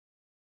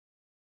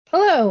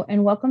Hello,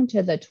 and welcome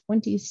to the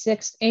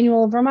 26th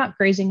Annual Vermont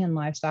Grazing and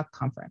Livestock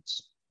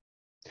Conference.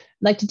 I'd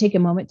like to take a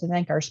moment to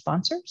thank our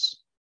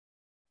sponsors,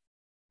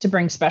 to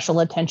bring special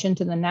attention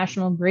to the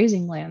National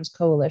Grazing Lands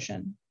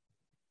Coalition,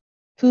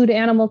 Food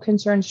Animal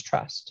Concerns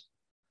Trust,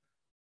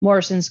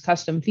 Morrison's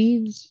Custom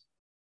Feeds,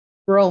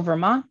 Rural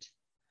Vermont,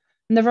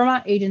 and the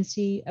Vermont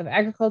Agency of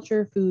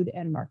Agriculture, Food,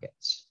 and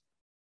Markets.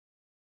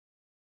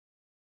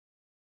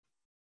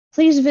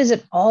 Please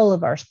visit all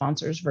of our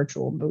sponsors'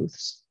 virtual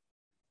booths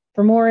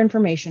for more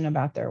information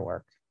about their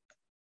work.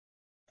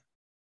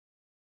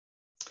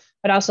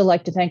 I'd also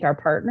like to thank our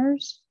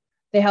partners.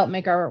 They help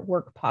make our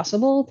work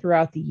possible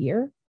throughout the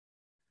year.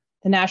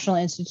 The National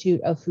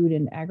Institute of Food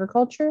and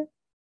Agriculture,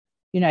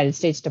 United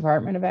States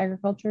Department of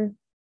Agriculture,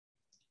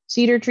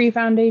 Cedar Tree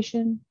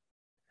Foundation,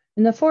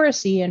 and the Forrest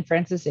C. and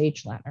Francis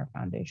H. Latner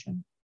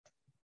Foundation.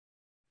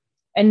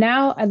 And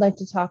now I'd like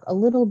to talk a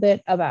little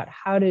bit about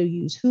how to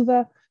use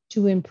Whova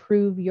to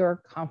improve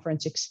your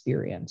conference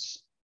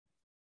experience.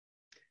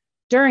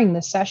 During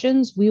the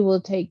sessions, we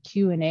will take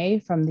Q&A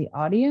from the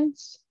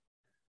audience.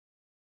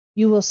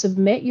 You will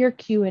submit your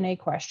Q&A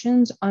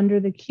questions under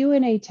the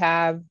Q&A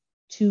tab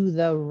to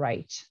the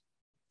right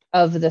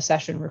of the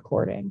session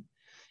recording.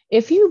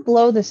 If you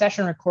blow the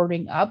session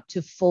recording up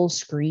to full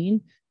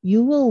screen,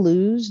 you will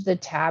lose the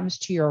tabs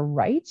to your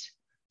right.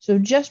 So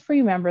just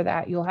remember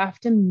that you'll have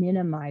to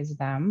minimize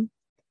them,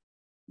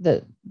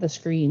 the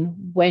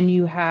screen, when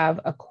you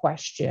have a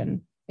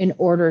question in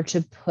order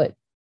to put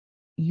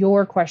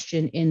your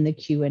question in the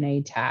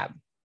Q&A tab.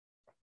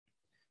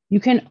 You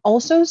can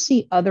also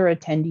see other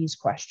attendees'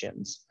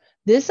 questions.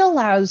 This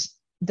allows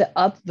the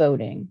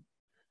upvoting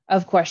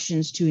of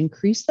questions to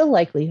increase the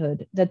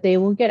likelihood that they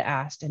will get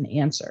asked and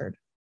answered.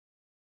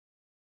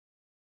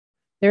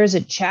 There is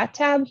a chat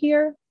tab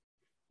here.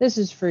 This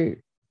is for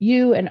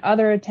you and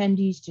other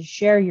attendees to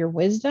share your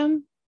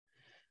wisdom.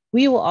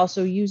 We will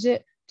also use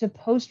it to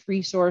post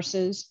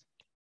resources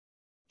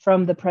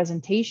from the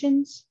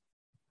presentations.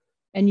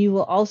 And you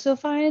will also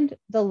find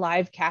the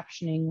live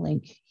captioning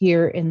link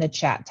here in the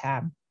chat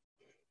tab.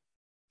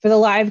 For the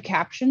live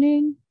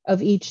captioning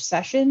of each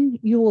session,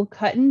 you will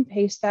cut and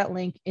paste that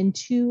link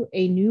into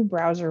a new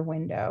browser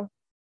window.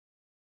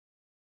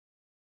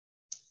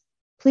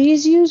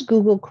 Please use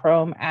Google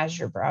Chrome as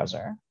your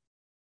browser.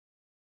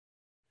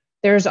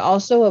 There's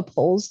also a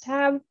polls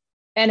tab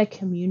and a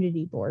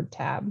community board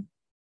tab.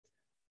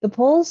 The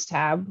polls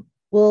tab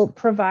will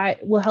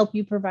help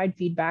you provide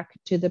feedback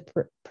to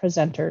the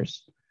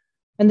presenters.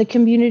 And the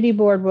community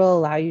board will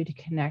allow you to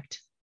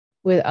connect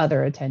with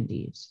other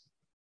attendees.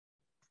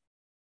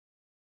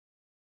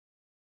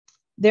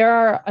 There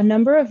are a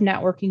number of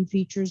networking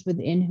features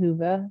within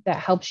Whova that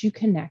helps you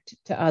connect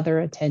to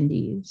other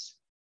attendees.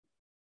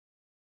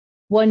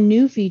 One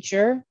new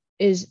feature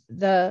is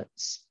the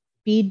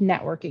speed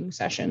networking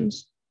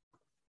sessions.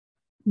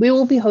 We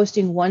will be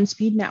hosting one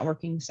speed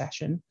networking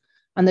session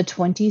on the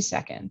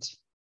 22nd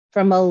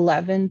from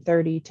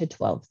 11:30 to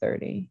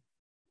 12:30.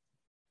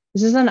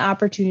 This is an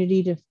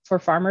opportunity for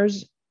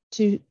farmers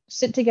to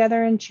sit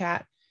together and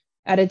chat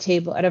at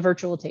a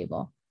virtual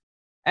table.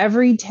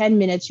 Every 10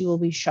 minutes, you will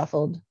be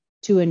shuffled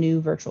to a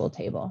new virtual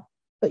table,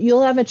 but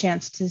you'll have a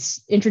chance to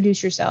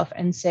introduce yourself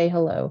and say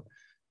hello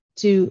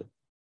to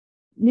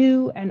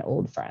new and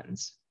old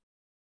friends.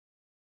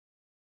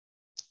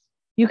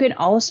 You can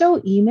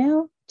also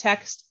email,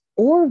 text,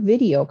 or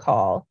video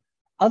call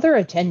other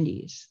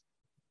attendees.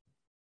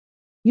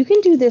 You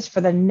can do this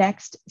for the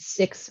next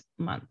 6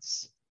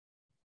 months.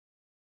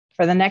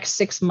 For the next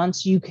 6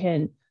 months, you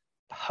can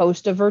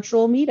host a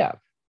virtual meetup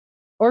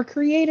or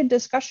create a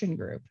discussion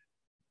group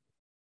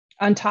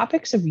on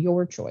topics of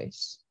your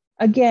choice.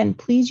 Again,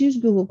 please use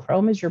Google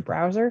Chrome as your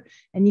browser,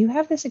 and you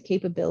have this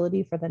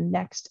capability for the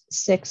next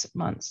 6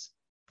 months.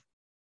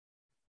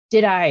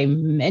 Did I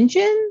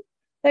mention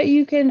that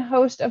you can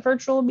host a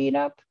virtual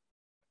meetup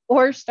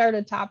or start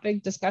a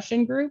topic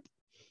discussion group?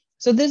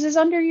 So this is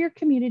under your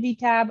community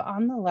tab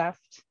on the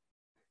left.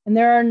 And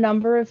there are a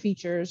number of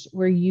features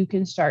where you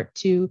can start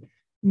to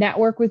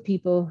network with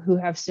people who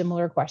have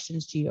similar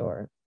questions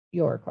to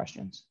your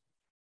questions.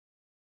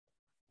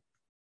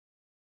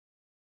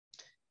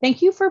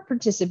 Thank you for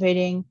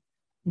participating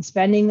and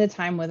spending the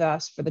time with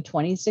us for the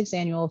 26th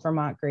Annual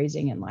Vermont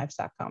Grazing and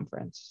Livestock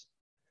Conference.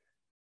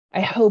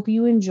 I hope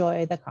you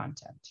enjoy the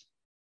content.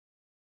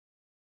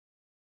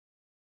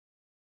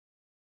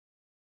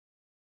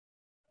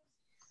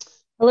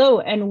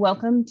 Hello, and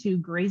welcome to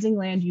Grazing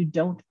Land You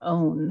Don't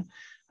Own,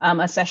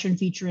 a session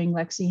featuring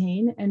Lexie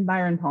Hain and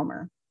Byron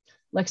Palmer.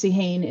 Lexie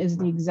Hain is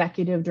the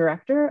executive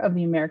director of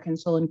the American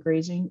Soil and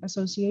Grazing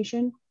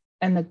Association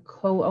and the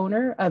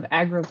co-owner of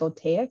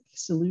Agrivoltaic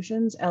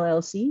Solutions,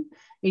 LLC,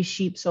 a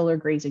sheep solar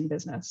grazing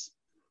business.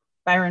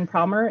 Byron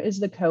Palmer is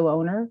the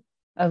co-owner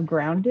of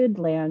Grounded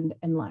Land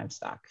and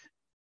Livestock.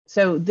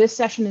 So this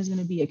session is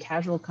going to be a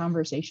casual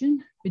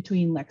conversation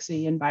between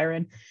Lexie and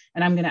Byron,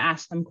 and I'm going to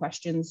ask them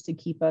questions to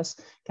keep us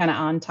kind of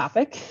on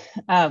topic.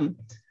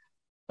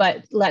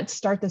 But let's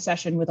start the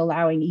session with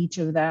allowing each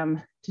of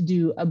them to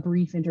do a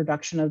brief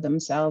introduction of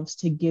themselves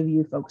to give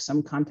you folks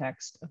some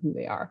context of who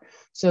they are.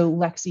 So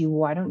Lexie,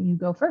 why don't you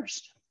go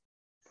first?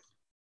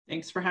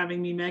 Thanks for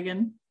having me,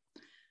 Megan.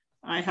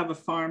 I have a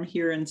farm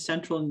here in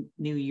central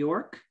New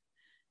York.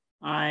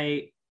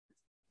 I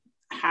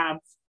have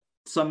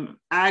some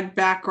ag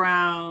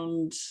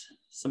background,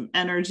 some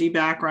energy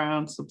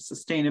background, some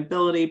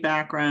sustainability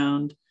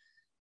background,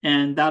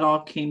 and that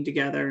all came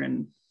together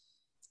in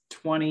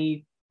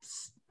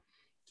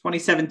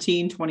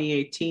 2017,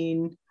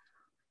 2018.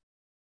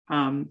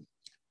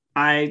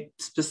 I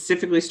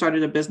specifically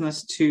started a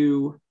business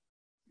to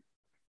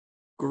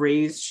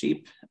graze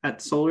sheep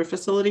at solar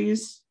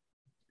facilities.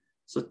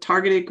 It's a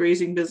targeted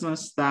grazing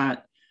business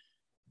that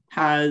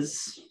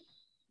has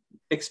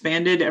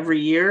expanded every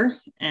year,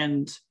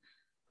 and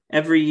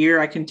every year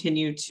I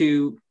continue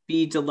to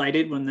be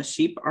delighted when the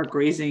sheep are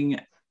grazing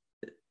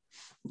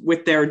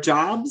with their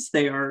jobs.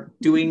 They are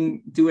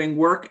doing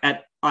work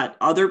at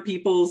other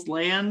people's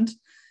land,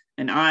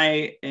 and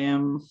I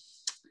am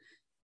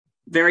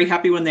very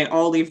happy when they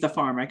all leave the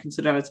farm. I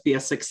consider that to be a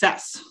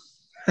success.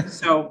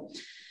 So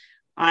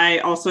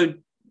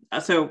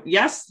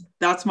yes,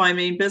 that's my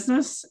main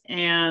business,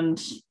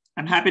 and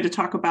I'm happy to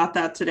talk about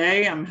that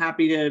today. I'm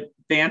happy to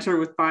banter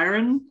with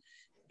Byron.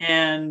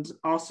 And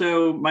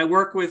also my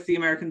work with the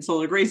American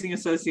Solar Grazing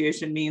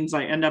Association means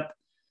I end up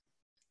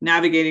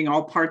navigating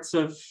all parts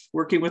of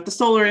working with the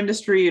solar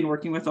industry and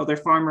working with other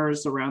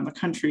farmers around the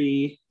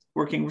country,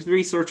 working with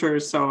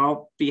researchers. So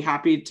I'll be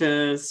happy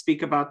to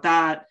speak about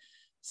that,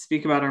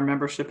 speak about our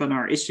membership and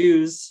our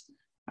issues.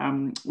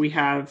 We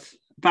have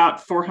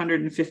about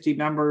 450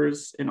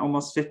 members in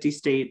almost 50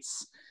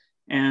 states,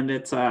 and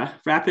it's a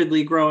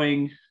rapidly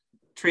growing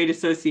trade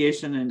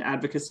association and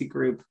advocacy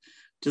group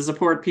to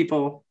support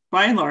people,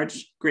 by and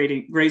large,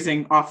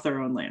 grazing off their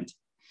own land.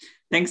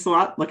 Thanks a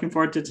lot. Looking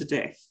forward to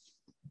today.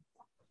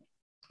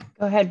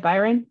 Go ahead,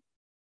 Byron.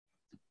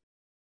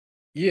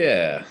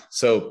 Yeah.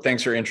 So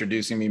thanks for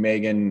introducing me,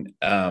 Megan.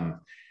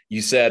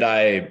 You said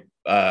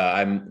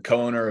I'm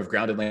co-owner of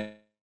Grounded Land.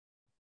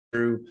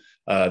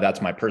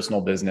 That's my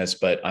personal business,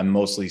 but I'm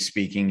mostly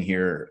speaking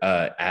here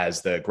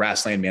as the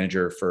grassland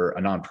manager for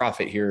a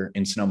nonprofit here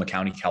in Sonoma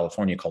County,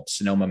 California, called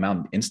Sonoma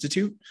Mountain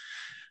Institute.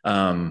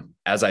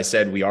 As I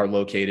said, we are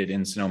located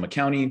in Sonoma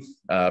County.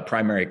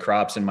 Primary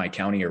crops in my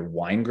county are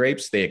wine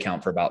grapes. They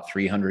account for about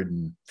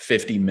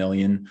 350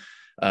 million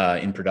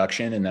in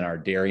production. And then our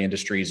dairy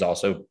industry is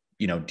also,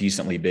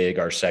 decently big.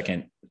 Our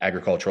second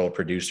agricultural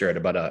producer at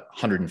about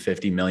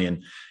 150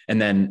 million. And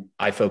then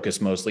I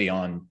focus mostly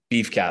on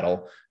beef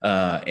cattle,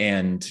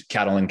 and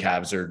cattle and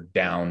calves are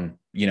down,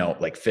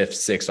 like fifth,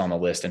 sixth on the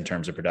list in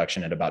terms of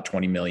production at about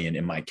 20 million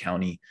in my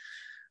county.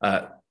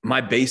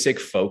 My basic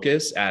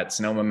focus at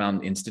Sonoma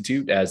Mountain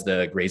Institute as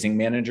the grazing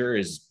manager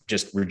is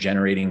just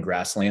regenerating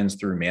grasslands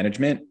through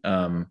management,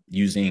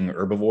 using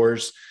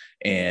herbivores.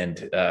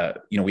 And,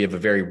 we have a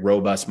very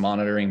robust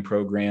monitoring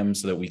program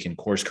so that we can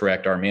course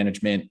correct our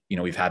management.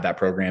 We've had that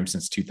program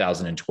since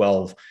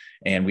 2012,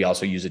 and we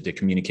also use it to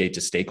communicate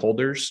to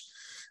stakeholders.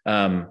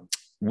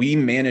 We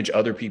manage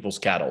other people's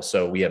cattle.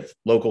 So we have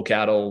local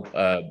cattle,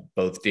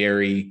 both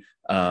dairy,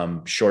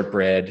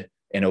 shortbread,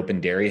 and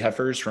open dairy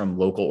heifers from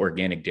local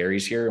organic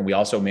dairies here. And we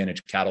also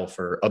manage cattle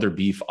for other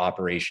beef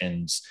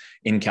operations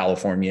in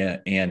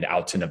California and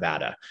out to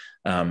Nevada.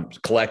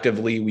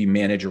 Collectively, we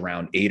manage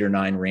around 8 or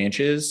 9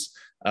 ranches,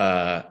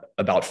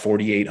 about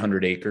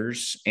 4,800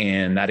 acres,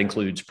 and that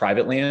includes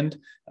private land,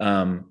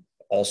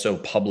 also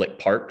public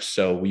parks.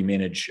 So we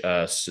manage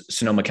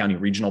Sonoma County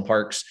regional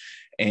parks,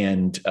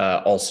 and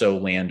also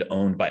land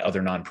owned by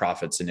other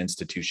nonprofits and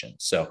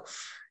institutions. So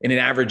in an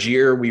average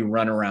year, we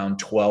run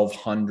around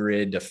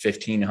 1,200 to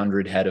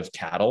 1,500 head of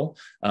cattle.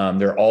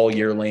 They're all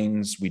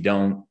yearlings. We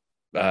don't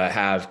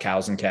have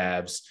cows and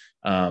calves.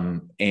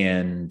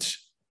 And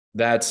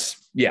that's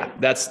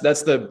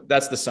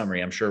the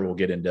summary. I'm sure we'll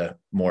get into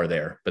more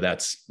there, but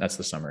that's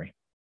the summary.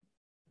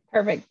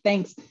 Perfect.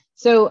 Thanks.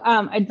 So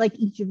I'd like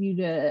each of you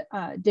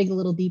to dig a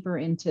little deeper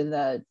into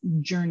the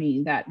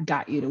journey that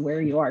got you to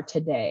where you are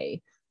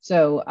today.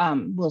 So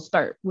we'll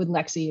start with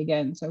Lexie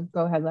again. So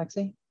go ahead,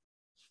 Lexie.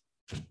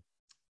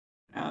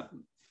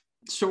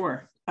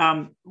 Sure.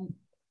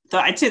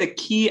 I'd say the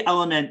key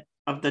element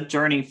of the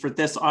journey for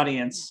this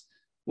audience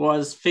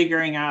was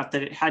figuring out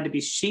that it had to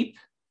be sheep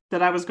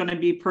that I was going to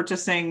be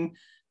purchasing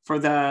for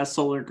the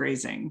solar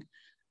grazing.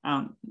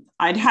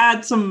 I'd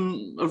had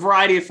a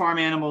variety of farm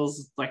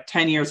animals like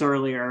 10 years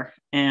earlier.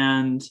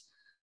 And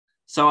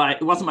so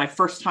it wasn't my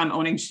first time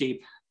owning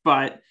sheep,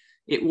 but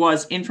it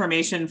was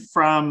information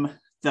from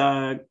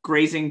the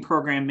grazing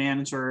program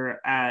manager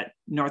at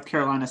North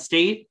Carolina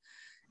State,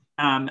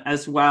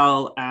 as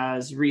well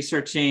as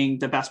researching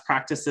the best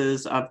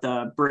practices of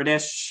the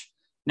British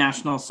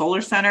National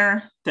Solar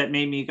Center that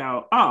made me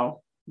go,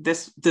 oh,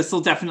 this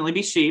will definitely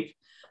be sheep.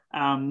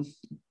 I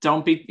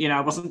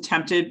wasn't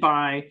tempted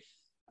by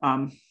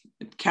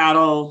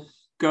cattle,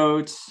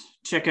 goats,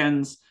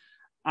 chickens,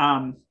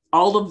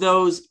 all of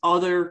those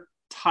other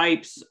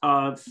types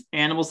of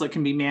animals that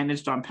can be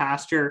managed on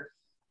pasture,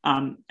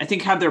 I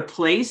think have their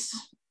place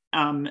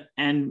The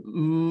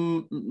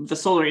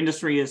solar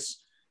industry is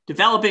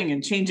developing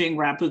and changing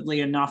rapidly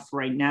enough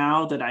right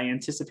now that I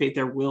anticipate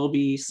there will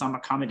be some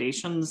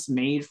accommodations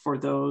made for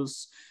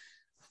those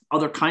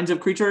other kinds of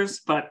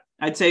creatures. But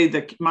I'd say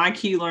that my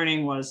key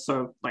learning was,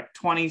 so like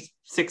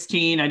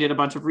 2016, I did a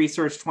bunch of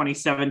research.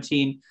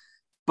 2017,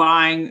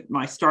 buying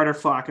my starter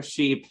flock of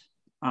sheep.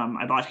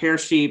 I bought hair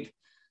sheep,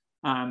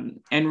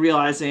 and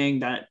realizing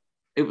that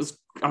I was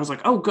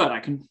like, oh, good.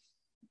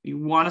 You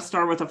want to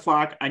start with a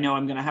flock. I know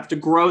I'm going to have to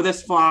grow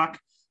this flock.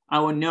 I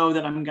will know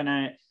that I'm going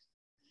to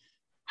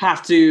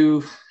have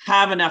to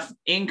have enough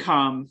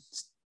income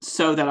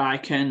so that I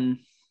can,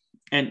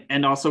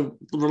 and also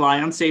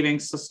rely on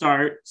savings to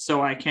start,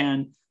 so I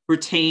can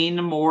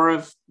retain more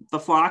of the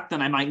flock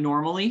than I might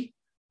normally.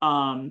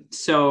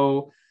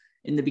 So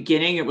in the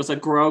beginning, it was a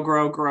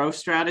grow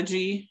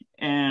strategy.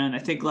 And I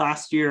think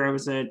last year I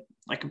was at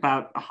like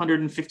about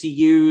 150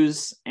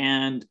 ewes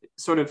and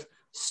sort of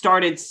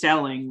started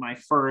selling my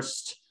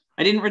first,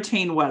 I didn't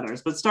retain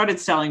wethers, but started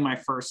selling my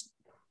first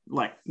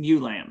like ewe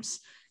lambs.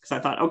 Because I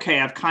thought, okay,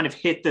 I've kind of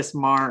hit this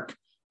mark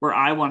where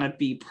I want to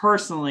be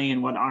personally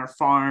and what our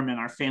farm and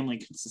our family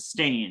can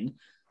sustain.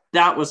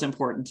 That was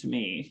important to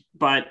me.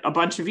 But a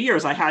bunch of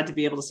years, I had to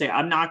be able to say,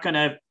 I'm not going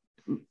to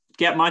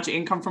get much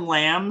income from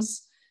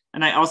lambs.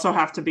 And I also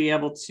have to be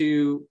able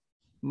to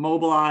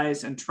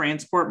mobilize and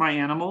transport my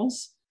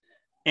animals.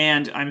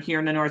 And I'm here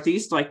in the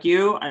Northeast, like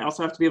you, I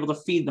also have to be able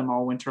to feed them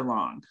all winter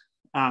long.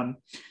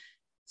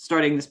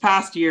 Starting this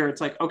past year,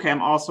 it's like, okay,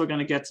 I'm also going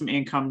to get some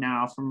income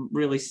now from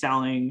really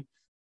selling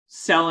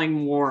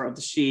more of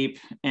the sheep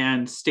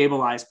and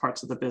stabilize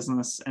parts of the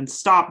business and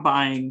stop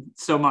buying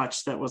so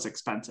much that was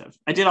expensive.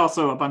 I did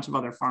also a bunch of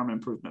other farm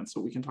improvements, so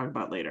we can talk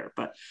about later.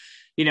 But,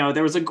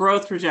 there was a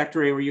growth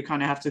trajectory where you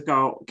kind of have to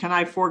go, can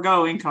I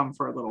forego income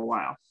for a little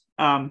while?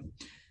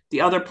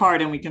 The other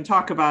part, and we can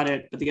talk about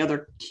it, but the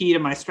other key to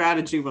my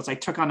strategy was I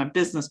took on a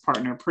business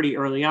partner pretty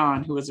early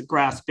on who was a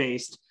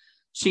grass-based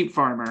sheep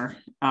farmer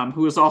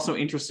who was also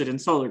interested in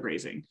solar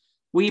grazing.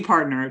 We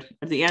partnered.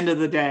 At the end of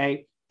the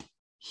day,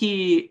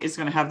 he is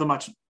going to have the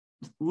much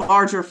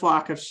larger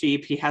flock of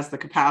sheep. He has the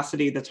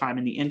capacity, the time,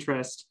 and the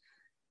interest.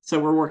 So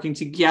we're working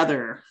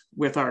together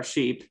with our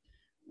sheep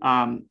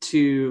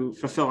to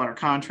fulfill our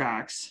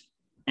contracts.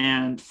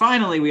 And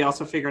finally, we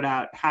also figured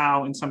out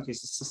how, in some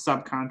cases, to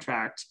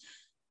subcontract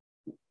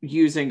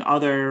using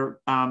other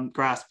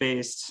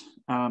grass-based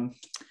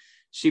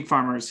sheep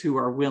farmers who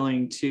are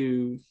willing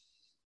to,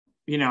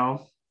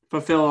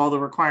 fulfill all the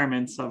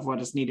requirements of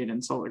what is needed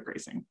in solar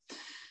grazing.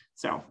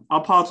 So I'll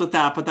pause with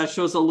that, but that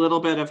shows a little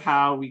bit of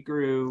how we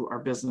grew our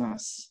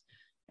business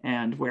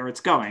and where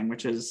it's going,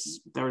 which is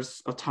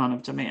there's a ton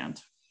of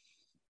demand.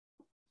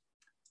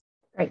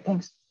 Great,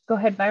 thanks. Go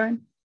ahead,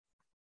 Byron.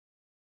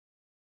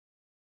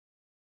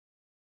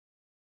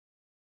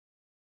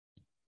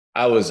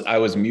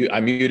 I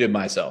muted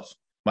myself.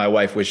 My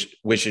wife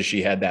wishes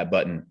she had that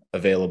button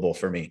available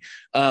for me.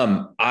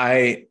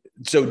 The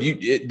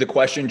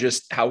question,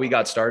 just how we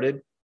got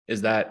started,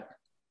 is that?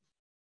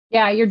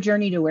 Yeah, your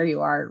journey to where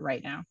you are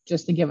right now,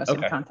 just to give us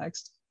some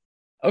context.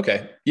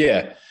 Okay,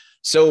 yeah.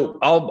 So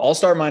I'll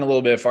start mine a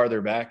little bit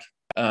farther back.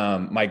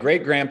 My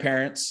great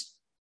grandparents.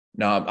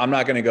 No, I'm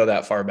not going to go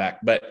that far back,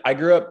 but I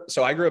grew up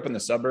in the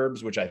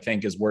suburbs, which I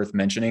think is worth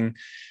mentioning.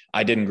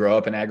 I didn't grow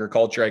up in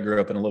agriculture. I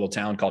grew up in a little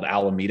town called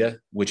Alameda,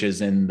 which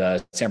is in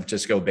the San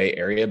Francisco Bay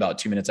Area, about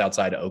 2 minutes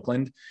outside of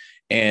Oakland.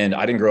 And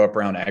I didn't grow up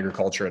around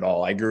agriculture at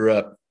all. I grew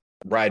up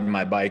riding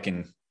my bike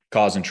and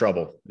causing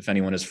trouble, if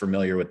anyone is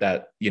familiar with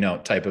that,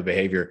 type of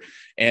behavior.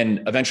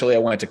 And eventually I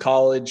went to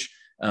college,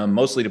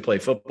 mostly to play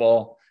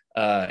football.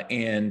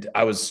 And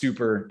I was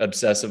super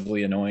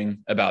obsessively annoying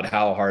about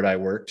how hard I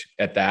worked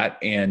at that.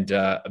 And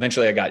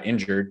eventually I got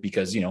injured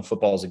because,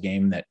 football is a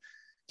game that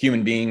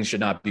human beings should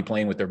not be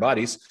playing with their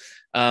bodies.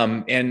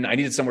 And I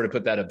needed somewhere to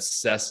put that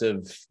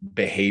obsessive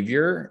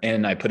behavior.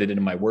 And I put it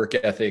into my work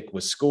ethic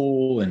with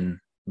school and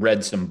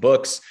read some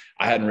books.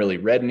 I hadn't really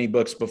read any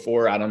books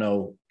before. I don't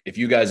know if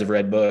you guys have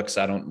read books.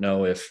 I don't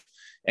know if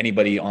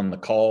anybody on the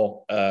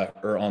call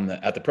or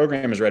at the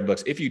program has read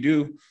books. If you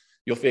do,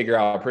 you'll figure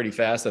out pretty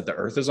fast that the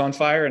earth is on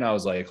fire. And I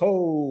was like,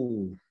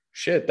 oh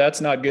shit,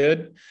 that's not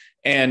good.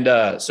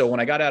 And so when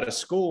I got out of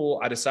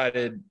school, I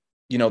decided,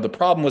 the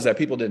problem was that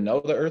people didn't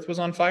know the earth was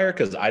on fire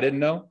because I didn't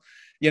know,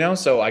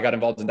 so I got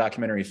involved in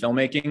documentary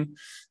filmmaking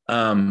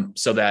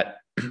so that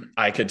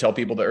I could tell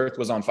people the earth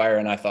was on fire.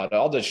 And I thought,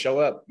 I'll just show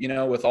up,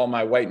 with all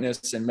my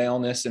whiteness and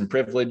maleness and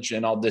privilege.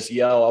 And I'll just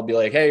yell, I'll be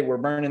like, hey, we're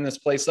burning this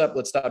place up.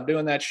 Let's stop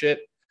doing that shit.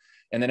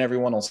 And then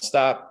everyone will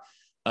stop.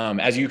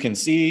 As you can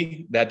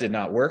see, that did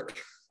not work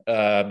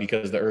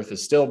because the earth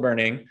is still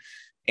burning.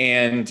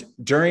 And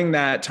during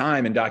that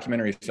time in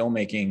documentary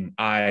filmmaking,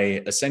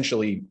 I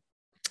essentially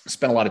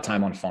spent a lot of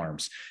time on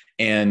farms.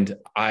 And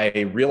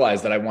I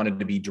realized that I wanted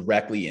to be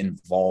directly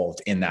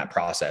involved in that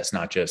process,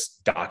 not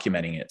just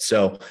documenting it.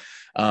 So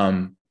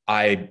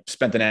I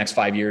spent the next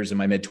 5 years in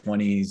my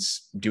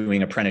mid-20s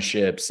doing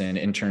apprenticeships and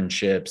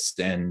internships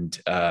and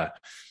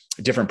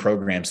different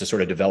programs to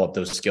sort of develop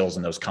those skills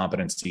and those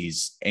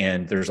competencies.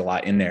 And there's a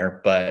lot in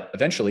there, but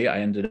eventually I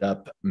ended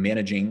up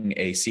managing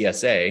a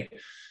CSA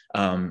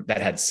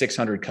that had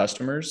 600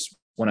 customers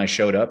when I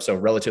showed up. So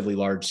relatively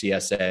large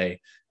CSA,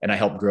 and I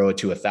helped grow it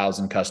to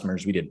 1,000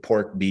 customers. We did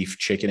pork, beef,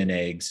 chicken, and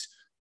eggs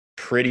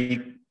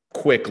pretty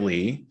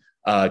quickly.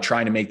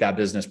 Trying to make that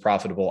business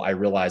profitable, I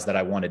realized that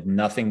I wanted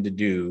nothing to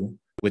do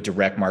with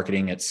direct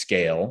marketing at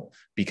scale,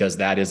 because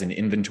that is an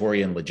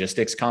inventory and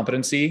logistics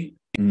competency.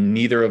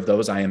 Neither of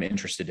those I am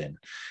interested in.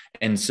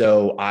 And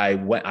so I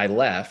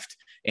left,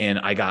 and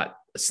I got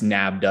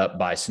snapped up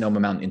by Sonoma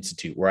Mountain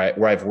Institute,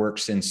 where I've worked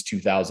since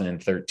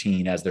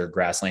 2013 as their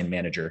grassland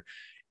manager.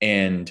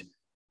 And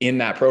in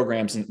that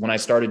program, when I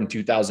started in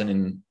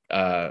 2000,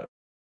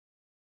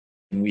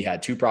 we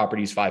had 2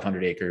 properties,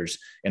 500 acres.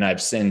 And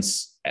I've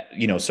since,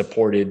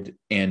 supported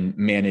and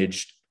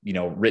managed,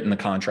 written the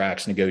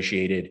contracts,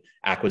 negotiated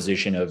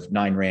acquisition of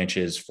 9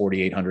 ranches,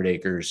 4,800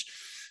 acres,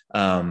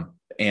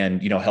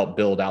 and, help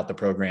build out the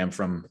program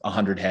from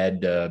 100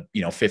 head to,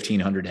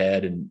 1,500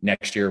 head. And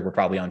next year, we're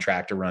probably on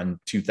track to run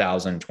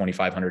 2,000,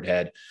 2,500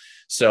 head.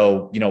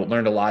 So,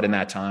 learned a lot in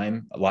that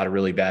time, a lot of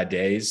really bad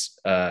days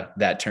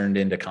that turned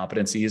into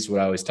competencies.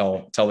 What I always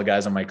tell the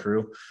guys on my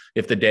crew: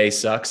 if the day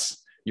sucks,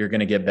 you're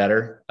going to get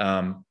better,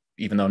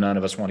 even though none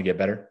of us want to get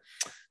better.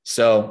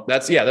 So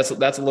that's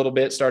a little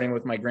bit, starting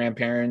with my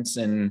grandparents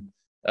and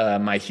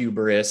my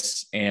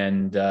hubris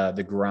and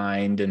the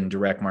grind and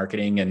direct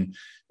marketing. And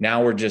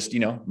now we're just,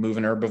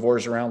 moving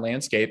herbivores around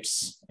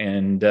landscapes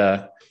and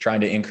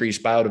trying to increase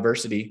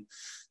biodiversity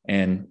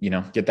and,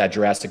 get that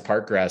Jurassic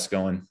Park grass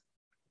going.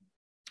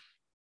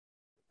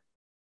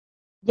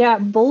 Yeah,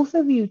 both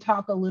of you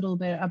talk a little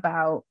bit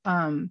about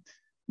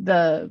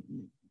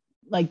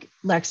like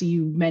Lexie,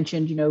 you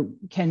mentioned,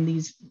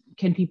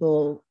 can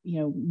people,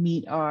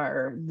 meet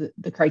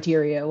the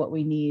criteria, what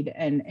we need,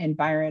 and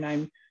Byron,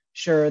 I'm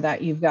sure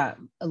that you've got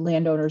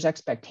landowners'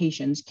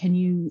 expectations. Can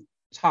you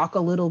talk a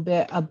little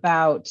bit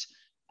about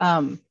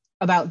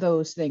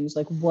those things?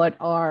 Like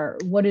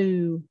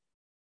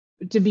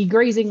to be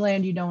grazing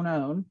land you don't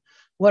own,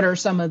 what are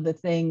some of the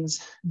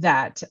things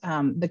that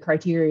the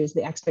criteria is,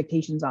 the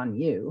expectations on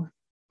you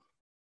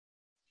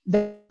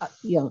that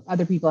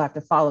other people have to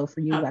follow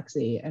for you,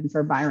 Lexie, and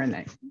for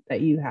Byron that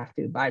you have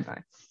to abide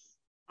by?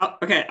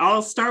 Okay,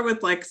 I'll start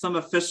with like some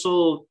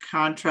official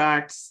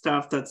contract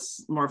stuff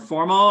that's more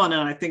formal, and then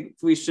I think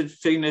we should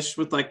finish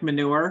with like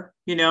manure,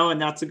 and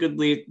that's a good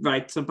lead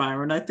right to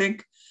Byron, I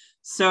think.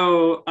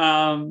 So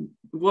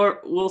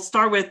we'll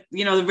start with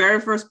the very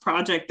first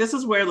project. This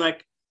is where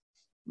like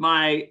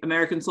my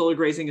American Solar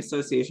Grazing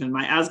Association,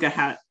 my ASGA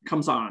hat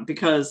comes on,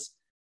 because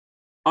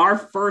our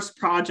first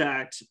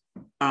project,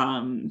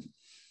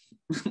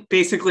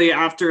 basically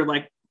after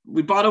like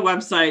we bought a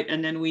website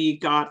and then we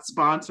got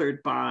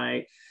sponsored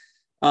by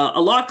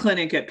a law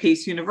clinic at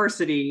Pace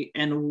University.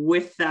 And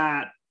with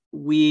that,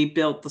 we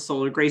built the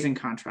solar grazing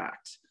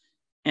contract.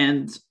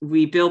 And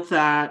we built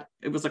that.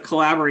 It was a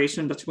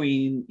collaboration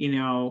between,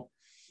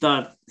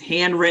 the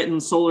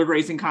handwritten solar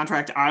grazing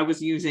contract I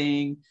was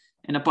using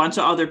and a bunch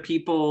of other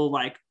people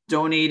like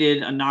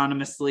donated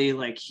anonymously,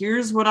 like,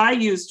 here's what I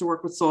use to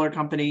work with solar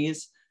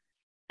companies.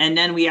 And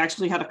then we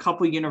actually had a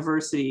couple of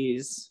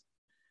universities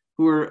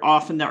who were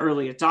often the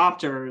early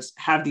adopters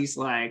have these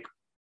like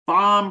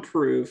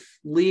bomb-proof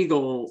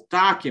legal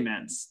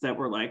documents that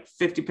were like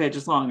 50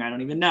 pages long. I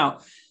don't even know.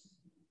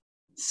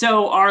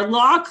 So our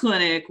law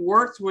clinic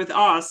worked with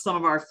us, some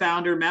of our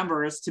founder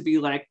members, to be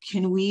like,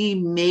 can we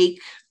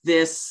make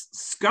this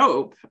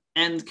scope?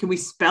 And can we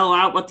spell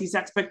out what these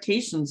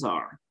expectations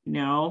are?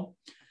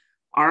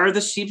 Are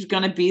the sheep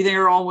going to be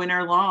there all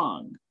winter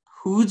long?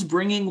 Who's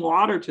bringing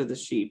water to the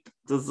sheep?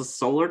 Does the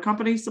solar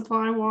company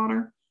supply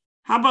water?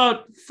 How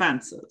about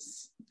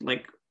fences?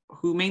 Like,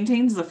 who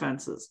maintains the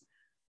fences?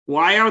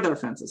 Why are there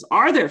fences?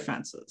 Are there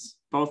fences,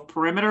 both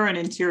perimeter and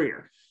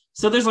interior?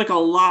 So there's like a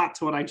lot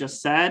to what I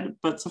just said,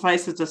 but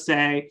suffice it to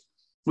say,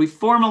 we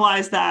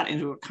formalized that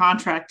into a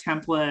contract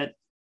template.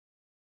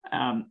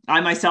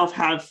 I myself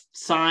have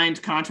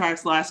signed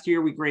contracts last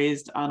year. We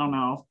grazed,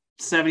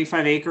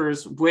 75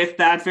 acres with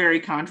that very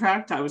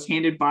contract. I was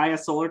handed by a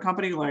solar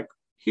company like,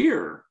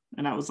 here.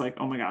 And I was like,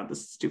 oh my God,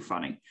 this is too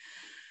funny.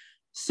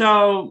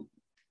 So,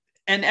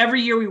 and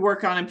every year we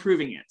work on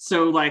improving it.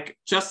 So like,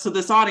 just to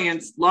this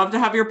audience, love to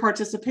have your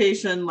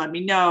participation. Let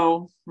me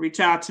know, reach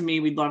out to me.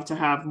 We'd love to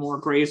have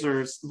more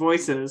grazers'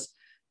 voices.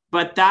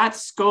 But that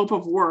scope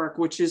of work,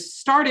 which is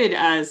started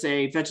as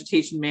a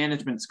vegetation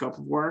management scope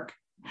of work,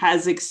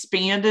 has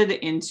expanded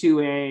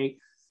into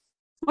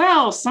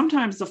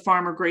sometimes the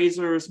farmer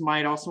grazers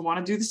might also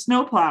want to do the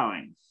snow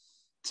plowing.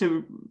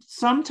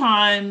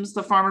 Sometimes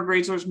the farmer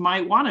grazers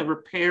might want to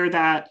repair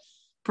that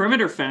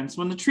perimeter fence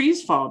when the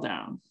trees fall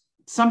down.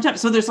 Sometimes,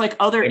 so there's like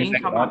other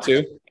income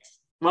opportunities.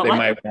 They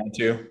might want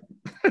to.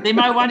 They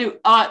might want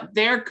to.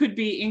 There could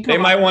be income.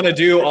 They might want to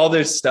do all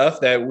this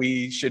stuff that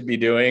we should be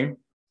doing.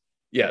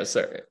 Yeah,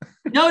 sorry.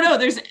 No.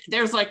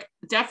 There's like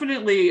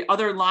definitely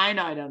other line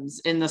items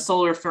in the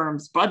solar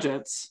firm's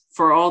budgets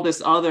for all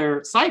this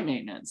other site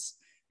maintenance.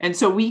 And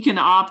so we can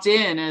opt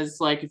in as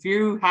like, if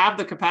you have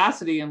the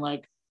capacity and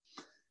like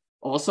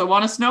also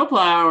want a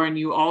snowplow and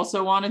you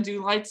also want to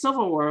do light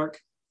civil work,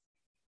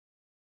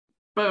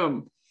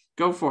 boom,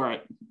 go for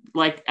it.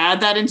 Like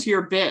add that into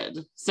your bid.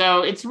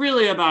 So it's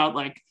really about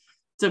like,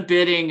 it's a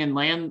bidding and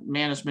land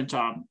management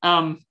job.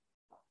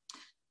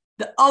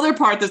 The other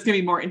part that's going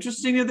to be more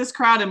interesting to this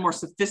crowd and more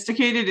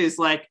sophisticated is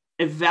like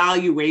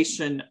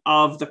evaluation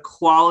of the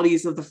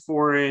qualities of the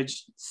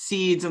forage,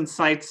 seeds and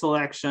site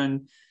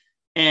selection,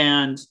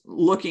 and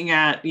looking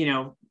at, you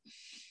know,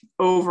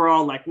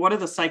 overall, like what are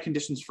the site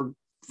conditions from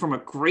a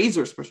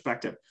grazer's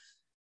perspective.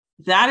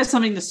 That is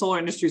something the solar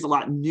industry is a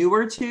lot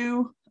newer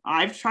to.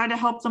 I've tried to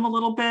help them a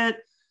little bit.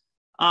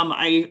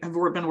 I have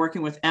been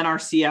working with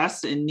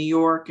NRCS in New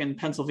York and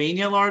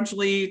Pennsylvania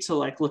largely to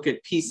like look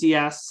at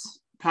PCS,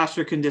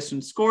 pasture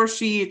condition score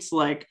sheets.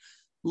 Like,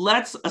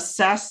 let's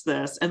assess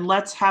this and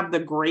let's have the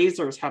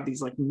grazers have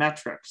these like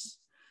metrics.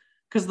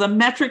 Because the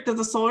metric that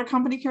the solar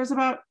company cares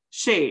about,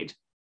 shade.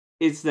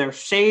 Is there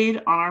shade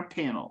on our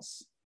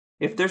panels?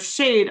 If there's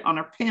shade on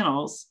our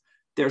panels,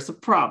 there's a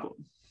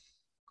problem.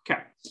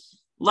 Okay.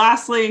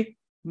 Lastly,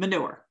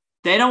 manure.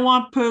 They don't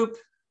want poop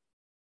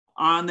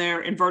on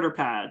their inverter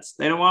pads.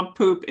 They don't want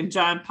poop in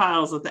giant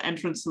piles at the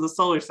entrance to the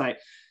solar site.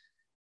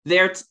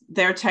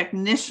 They're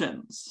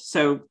technicians.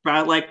 So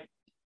like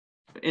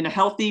in a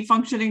healthy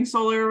functioning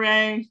solar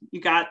array,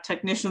 you got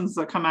technicians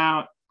that come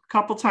out a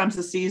couple times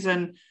a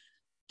season.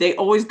 They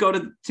always go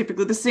to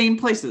typically the same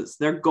places.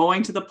 They're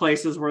going to the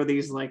places where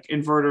these like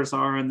inverters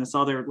are and this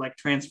other like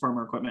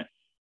transformer equipment.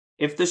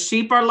 If the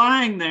sheep are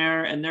lying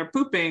there and they're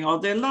pooping all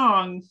day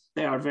long,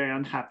 they are very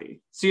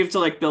unhappy. So you have to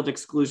like build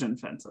exclusion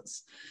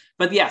fences.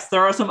 But yes,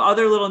 there are some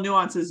other little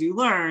nuances you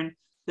learn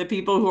that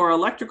people who are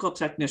electrical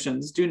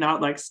technicians do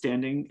not like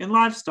standing in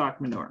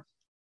livestock manure.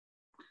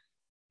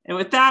 And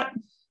with that,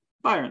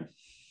 Byron.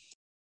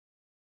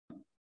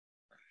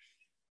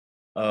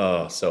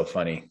 Oh, so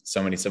funny.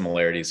 So many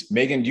similarities.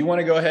 Megan, do you want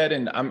to go ahead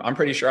and I'm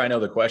pretty sure I know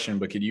the question,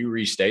 but could you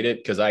restate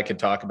it? Because I could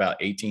talk about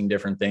 18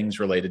 different things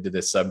related to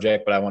this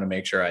subject, but I want to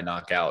make sure I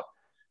knock out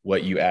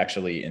what you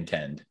actually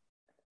intend.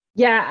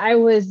 Yeah, I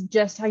was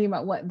just talking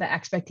about what the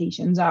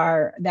expectations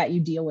are that you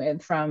deal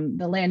with from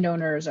the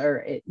landowners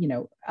or,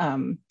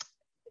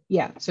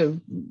 yeah. So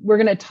we're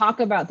going to talk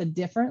about the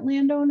different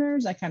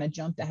landowners. I kind of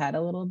jumped ahead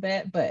a little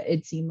bit, but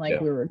it seemed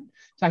like we were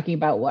talking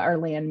about what our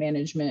land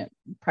management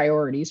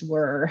priorities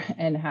were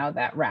and how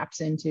that wraps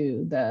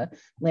into the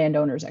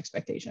landowners'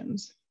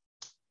 expectations.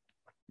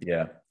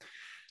 Yeah.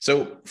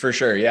 So for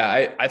sure.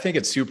 Yeah. I think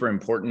it's super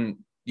important,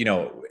 you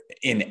know,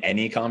 in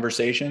any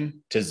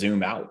conversation to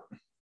zoom out,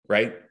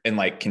 right? And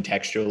like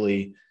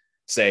contextually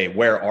say,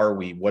 where are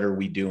we? What are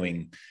we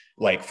doing?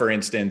 Like, for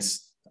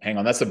instance, hang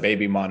on, that's a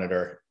baby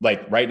monitor.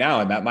 Like right now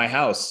I'm at my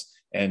house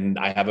and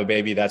I have a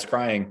baby that's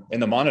crying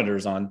and the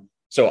monitor's on.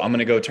 So I'm going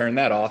to go turn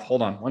that off.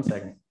 Hold on one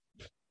second.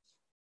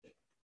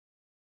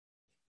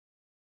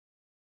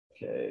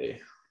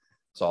 Okay.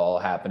 It's all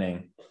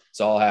happening.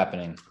 It's all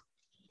happening.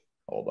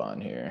 Hold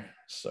on here.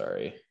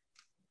 Sorry.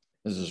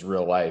 This is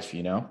real life,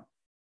 you know?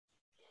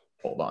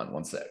 Hold on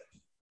one sec.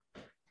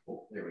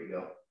 Oh, there we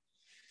go.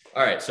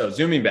 All right. So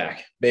zooming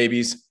back,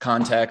 babies,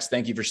 context.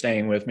 Thank you for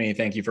staying with me.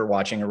 Thank you for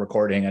watching a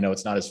recording. I know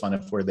it's not as fun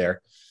if we're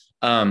there.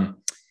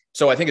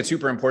 So I think it's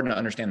super important to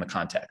understand the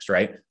context,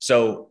 right?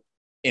 So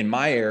in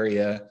my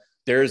area,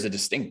 there is a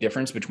distinct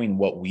difference between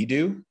what we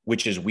do,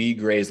 which is we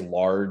graze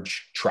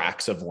large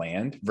tracts of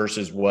land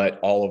versus what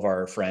all of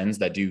our friends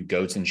that do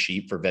goats and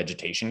sheep for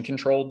vegetation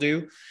control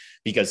do.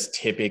 Because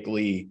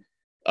typically,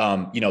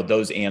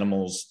 those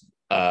animals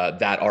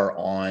that are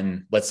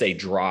on, let's say,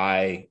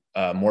 dry,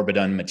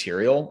 morbidone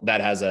material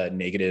that has a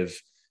negative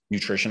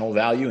nutritional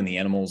value, and the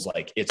animals,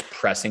 like, it's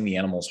pressing the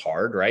animals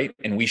hard, right?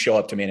 And we show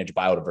up to manage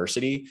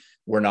biodiversity.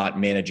 We're not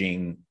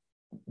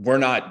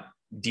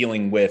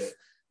dealing with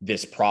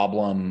this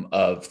problem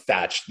of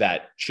thatch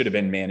that should have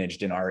been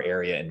managed in our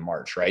area in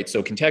March, right?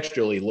 So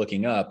contextually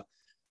looking up,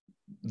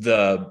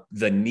 the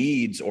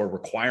needs or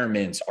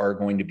requirements are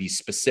going to be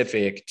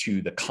specific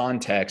to the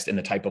context and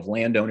the type of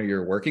landowner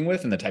you're working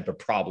with and the type of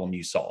problem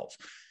you solve.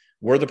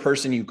 We're the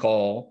person you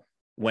call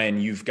when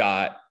you've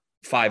got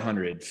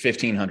 500,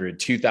 1,500,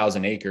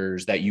 2,000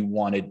 acres that you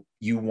want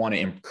to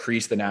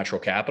increase the natural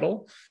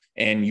capital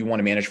and you want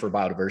to manage for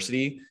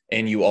biodiversity.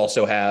 And you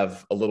also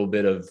have a little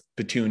bit of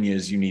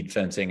petunias you need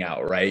fencing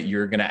out, right?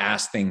 You're going to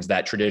ask things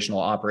that traditional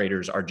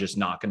operators are just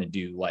not going to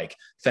do, like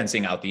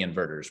fencing out the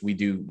inverters.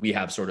 We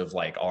have sort of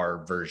like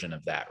our version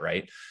of that,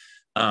 right?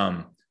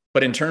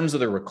 But in terms of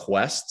the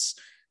requests,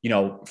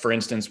 for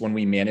instance, when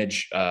we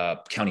manage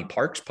county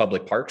parks,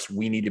 public parks,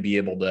 we need to be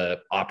able to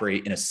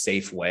operate in a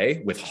safe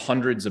way with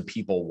hundreds of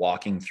people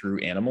walking through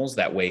animals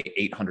that weigh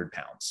 800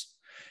 pounds.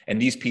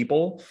 And these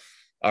people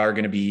are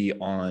going to be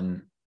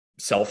on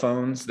cell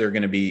phones. They're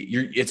going to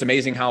be, it's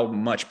amazing how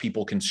much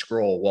people can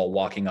scroll while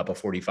walking up a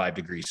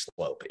 45-degree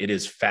slope. It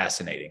is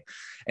fascinating.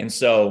 And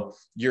so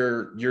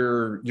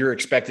you're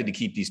expected to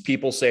keep these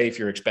people safe.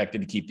 You're expected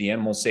to keep the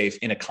animals safe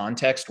in a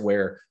context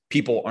where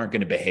people aren't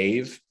going to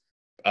behave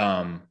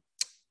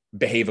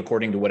behave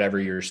according to whatever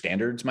your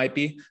standards might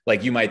be.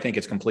 Like you might think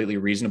it's completely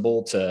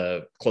reasonable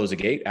to close a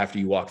gate after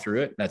you walk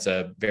through it. That's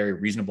a very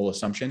reasonable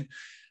assumption.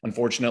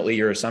 Unfortunately,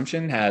 your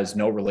assumption has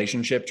no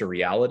relationship to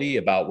reality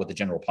about what the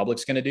general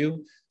public's going to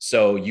do.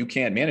 So you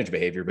can't manage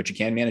behavior, but you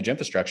can manage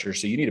infrastructure.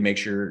 So you need to make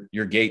sure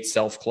your gates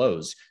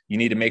self-close. You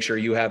need to make sure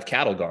you have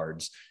cattle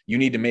guards. You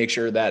need to make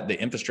sure that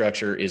the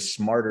infrastructure is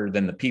smarter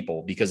than the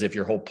people, because if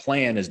your whole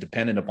plan is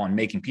dependent upon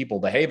making people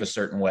behave a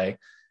certain way,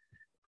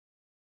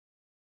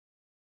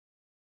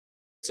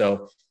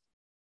 so,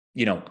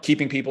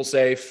 keeping people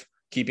safe,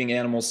 keeping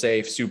animals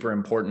safe, super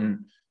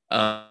important.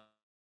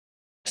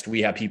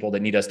 We have people that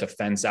need us to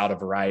fence out a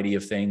variety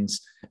of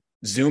things.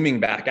 Zooming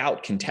back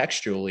out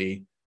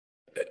contextually,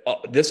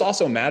 this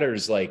also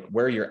matters like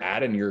where you're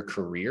at in your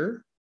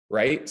career,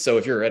 right? So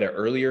if you're at an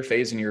earlier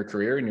phase in your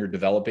career and you're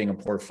developing a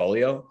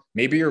portfolio,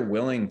 maybe you're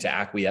willing to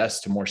acquiesce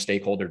to more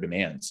stakeholder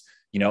demands,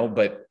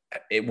 but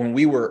when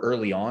we were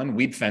early on,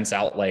 we'd fence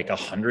out like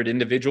 100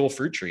 individual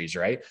fruit trees,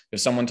 right?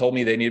 If someone told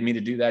me they needed me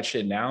to do that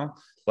shit now,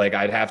 like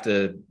I'd have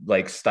to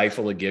like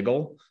stifle a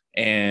giggle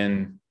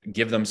and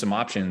give them some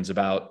options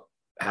about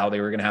how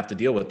they were going to have to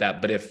deal with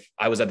that. But if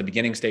I was at the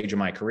beginning stage of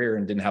my career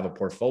and didn't have a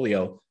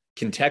portfolio,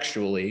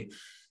 contextually,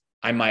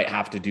 I might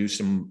have to do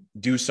some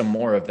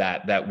more of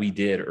that we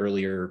did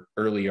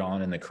early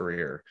on in the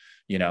career,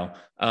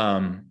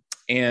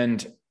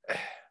 and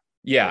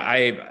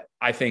yeah,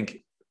 I think,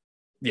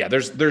 yeah,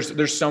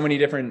 there's so many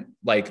different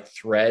like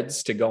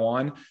threads to go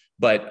on,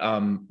 but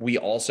we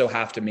also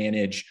have to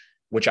manage,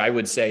 which I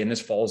would say, and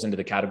this falls into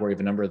the category of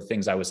a number of the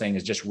things I was saying,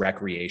 is just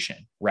recreation,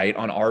 right?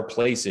 On our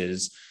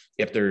places,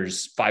 if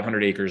there's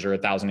 500 acres or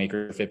 1,000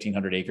 acres,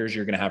 1,500 acres,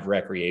 you're going to have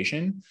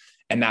recreation.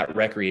 And that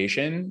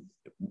recreation,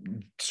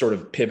 sort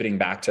of pivoting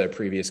back to a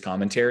previous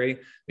commentary,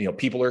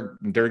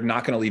 they're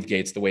not going to leave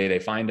gates the way they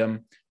find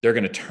them. They're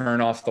going to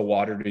turn off the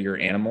water to your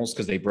animals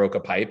because they broke a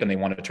pipe and they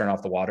want to turn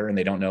off the water and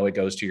they don't know it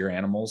goes to your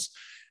animals.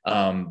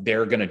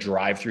 They're going to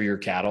drive through your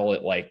cattle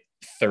at like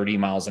 30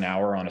 miles an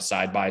hour on a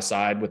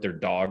side-by-side with their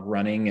dog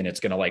running, and it's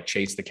going to like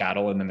chase the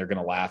cattle, and then they're going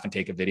to laugh and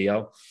take a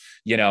video.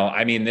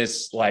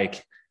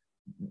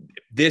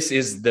 This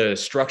is the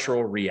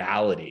structural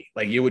reality.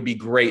 Like, it would be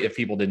great if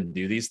people didn't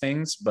do these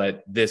things,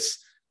 but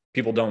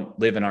people don't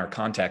live in our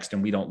context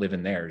and we don't live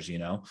in theirs,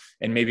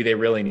 and maybe they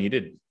really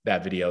needed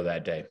that video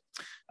that day.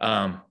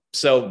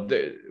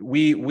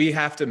 We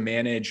have to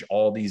manage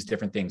all these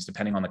different things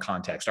depending on the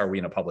context. Are we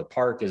in a public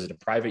park? Is it a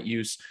private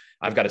use?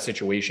 I've got a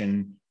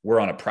situation. We're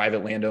on a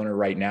private landowner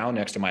right now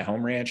next to my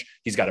home ranch.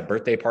 He's got a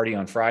birthday party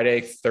on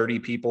Friday, 30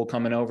 people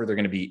coming over. They're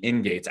going to be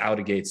in gates, out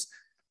of gates.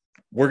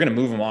 We're going to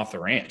move them off the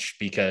ranch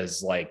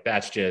because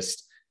that's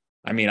just,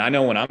 I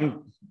know when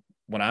I'm,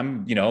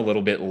 a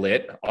little bit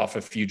lit off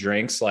a few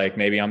drinks, like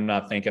maybe I'm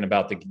not thinking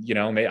about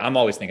I'm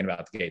always thinking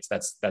about the gates.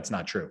 That's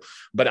not true,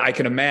 but I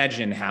can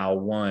imagine how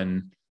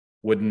one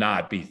would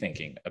not be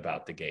thinking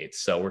about the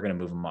gates. So we're going to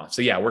move them off.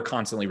 So yeah, we're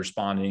constantly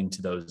responding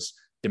to those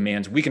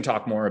demands. We can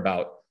talk more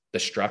about the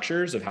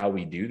structures of how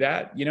we do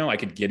that. I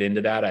could get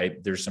into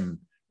that. There's some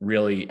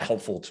really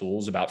helpful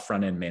tools about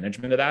front-end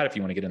management of that. If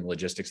you want to get into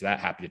logistics of that,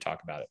 happy to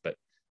talk about it, but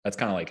that's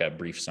kind of like a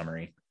brief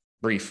summary.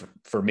 Brief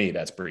for me,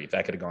 that's brief.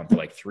 That could have gone for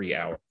like 3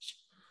 hours.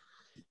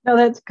 No,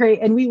 that's great.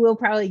 And we will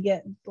probably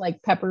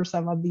pepper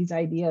some of these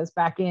ideas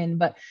back in,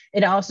 but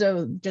it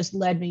also just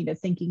led me to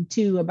thinking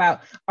too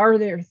about, are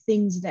there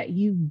things that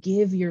you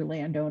give your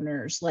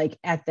landowners like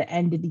at the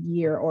end of the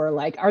year,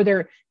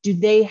 or do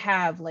they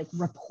have like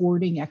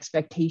reporting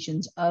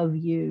expectations of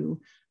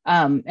you?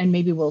 And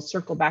maybe we'll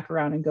circle back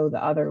around and go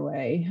the other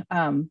way.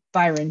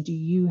 Byron, do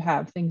you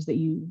have things that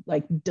you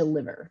like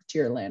deliver to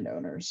your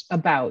landowners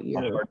about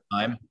your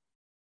time?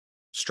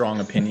 Strong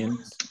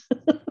opinions.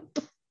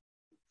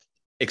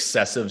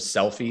 Excessive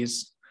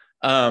selfies.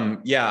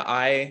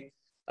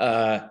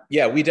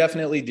 We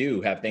definitely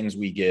do have things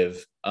we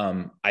give.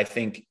 I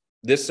think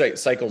this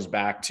cycles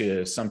back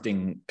to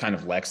something kind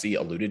of Lexie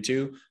alluded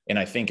to, and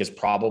I think is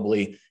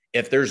probably,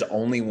 if there's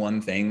only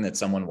one thing that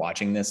someone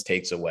watching this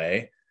takes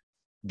away,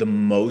 the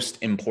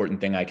most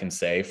important thing I can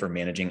say for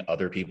managing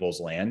other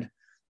people's land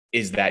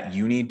is that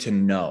you need to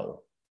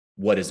know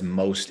what is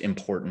most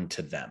important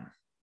to them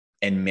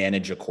and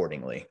manage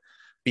accordingly,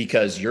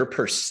 because your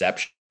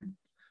perception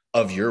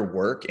of your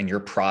work and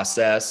your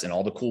process and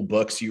all the cool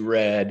books you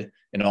read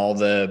and all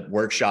the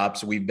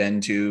workshops we've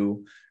been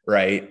to,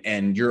 right,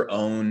 and your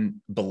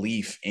own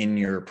belief in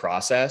your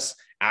process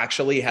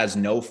actually has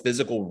no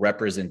physical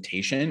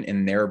representation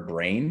in their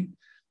brain.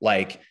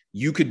 Like,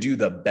 you could do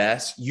the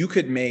best, you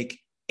could make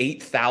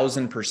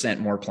 8,000%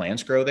 more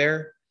plants grow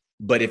there,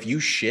 but if you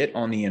shit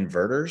on the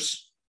inverters,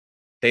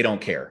 they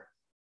don't care,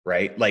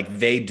 right? Like,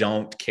 they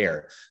don't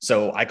care.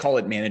 So I call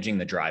it managing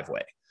the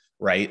driveway,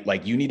 right?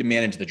 Like, you need to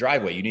manage the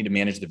driveway. You need to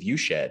manage the view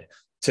shed.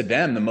 To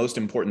them, the most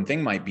important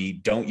thing might be,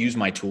 don't use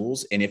my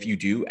tools. And if you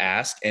do,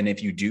 ask. And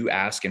if you do,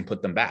 ask and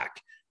put them back,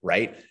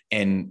 right?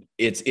 And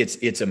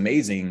it's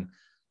amazing,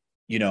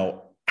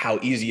 how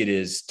easy it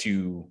is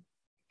to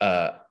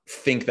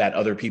think that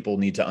other people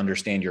need to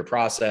understand your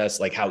process,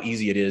 like how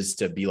easy it is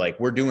to be like,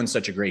 we're doing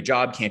such a great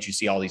job. Can't you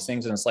see all these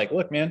things? And it's like,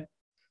 look, man,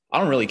 I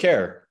don't really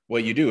care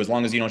what you do as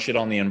long as you don't shit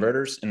on the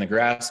inverters and the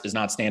grass is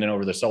not standing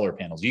over the solar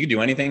panels. You could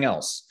do anything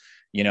else.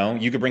 You know,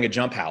 you could bring a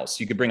jump house,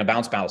 you could bring a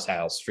bounce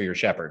house for your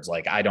shepherds.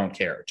 Like, I don't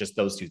care, just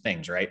those two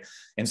things. Right.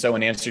 And so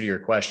in answer to your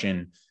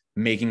question,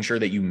 making sure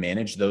that you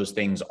manage those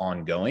things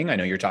ongoing. I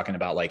know you're talking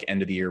about like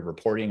end of the year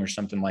reporting or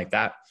something like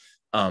that.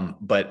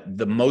 But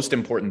the most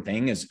important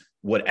thing is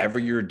whatever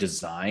your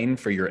design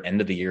for your end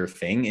of the year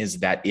thing is,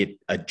 that it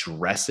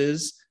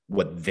addresses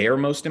what their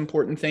most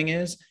important thing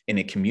is, and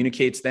it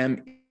communicates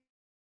them.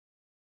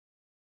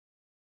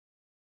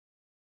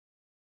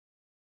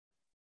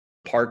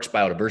 Parks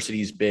biodiversity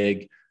is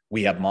big.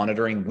 We have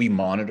monitoring. We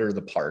monitor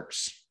the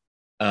parks.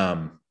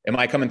 Am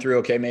I coming through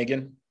okay,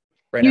 Megan?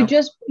 Right now?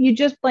 You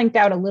just blanked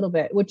out a little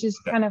bit, which is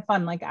kind of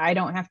fun. Like, I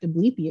don't have to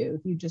bleep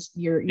you. You just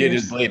it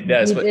just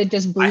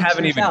bleeps. I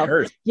haven't yourself. Even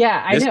heard.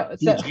 Yeah, I know.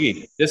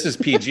 PG. This is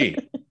PG.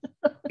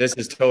 This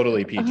is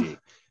totally PG.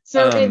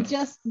 So it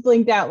just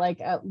blinked out. Like,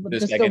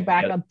 just go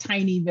back a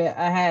tiny bit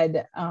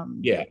ahead.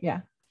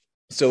 Yeah.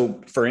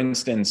 So, for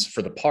instance,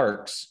 for the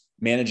parks,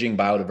 managing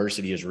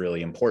biodiversity is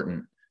really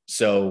important.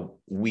 So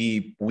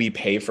we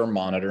pay for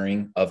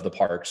monitoring of the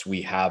parks.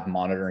 We have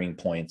monitoring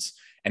points.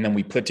 And then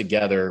we put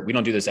together, we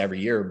don't do this every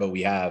year, but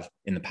we have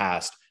in the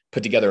past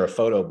put together a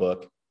photo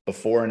book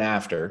before and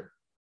after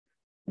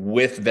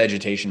with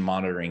vegetation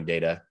monitoring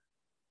data,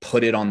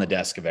 put it on the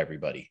desk of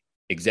everybody,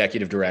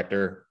 executive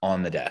director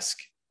on the desk,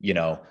 you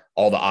know,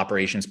 all the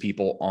operations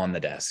people on the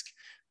desk.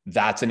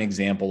 That's an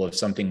example of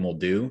something we'll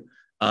do.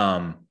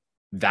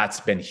 That's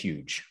been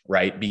huge,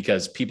 right?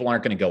 Because people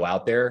aren't going to go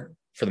out there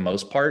for the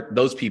most part.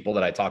 Those people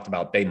that I talked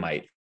about, they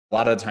might. A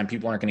lot of the time,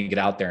 people aren't going to get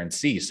out there and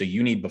see. So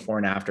you need before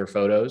and after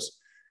photos.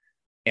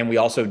 And we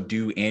also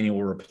do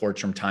annual reports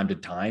from time to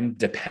time,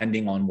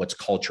 depending on what's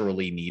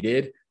culturally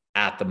needed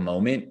at the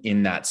moment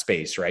in that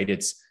space, right?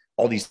 It's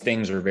all these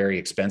things are very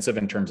expensive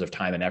in terms of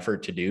time and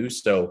effort to do.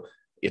 So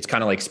it's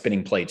kind of like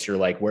spinning plates. You're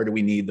like, where do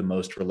we need the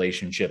most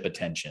relationship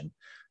attention?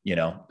 You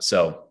know,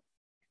 so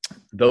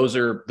those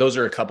are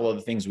a couple of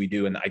the things we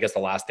do. And I guess the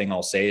last thing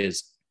I'll say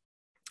is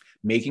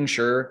making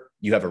sure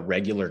you have a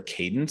regular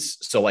cadence.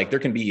 So like there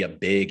can be a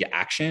big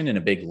action and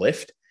a big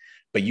lift,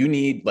 but you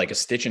need like a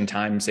stitch in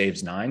time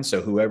saves 9.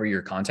 So whoever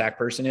your contact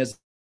person is,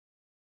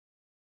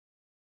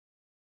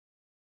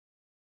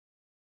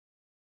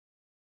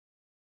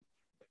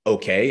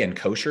 okay and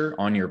kosher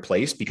on your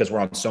place, because we're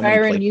on so many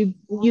Byron, places.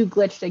 you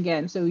glitched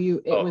again. So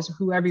it was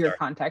whoever your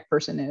contact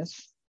person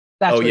is.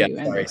 That's where you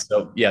ended.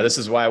 So yeah, this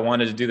is why I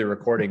wanted to do the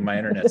recording. My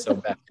internet's so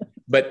bad.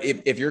 But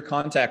if your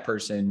contact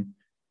person,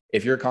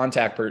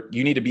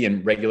 you need to be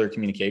in regular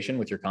communication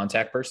with your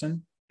contact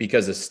person,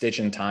 because a stitch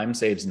in time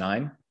saves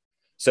 9.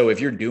 So if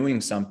you're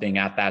doing something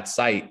at that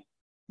site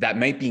that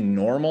might be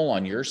normal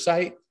on your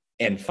site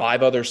and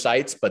 5 other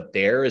sites, but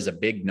there is a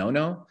big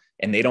no-no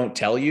and they don't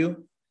tell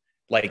you,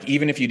 like,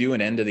 even if you do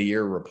an end of the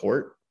year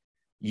report,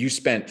 you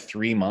spent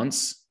 3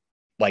 months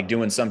like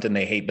doing something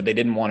they hate, but they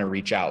didn't want to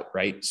reach out.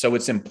 Right. So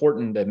it's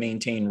important to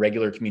maintain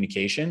regular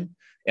communication.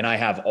 And I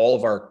have all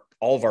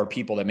of our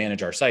people that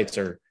manage our sites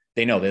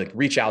they know, they like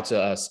reach out to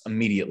us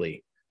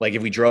immediately. Like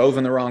if we drove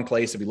in the wrong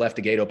place, if we left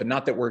the gate open,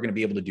 not that we're going to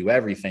be able to do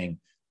everything,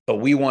 but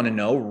we want to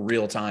know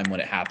real time when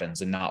it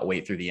happens and not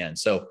wait through the end.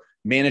 So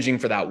managing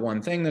for that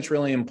one thing that's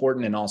really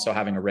important, and also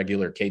having a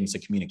regular cadence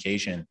of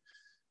communication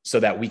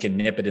so that we can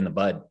nip it in the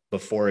bud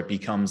before it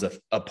becomes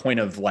a point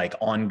of like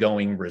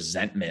ongoing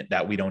resentment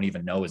that we don't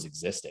even know is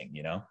existing,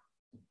 you know?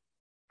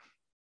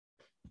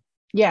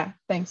 Yeah,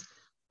 thanks.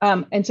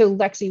 And so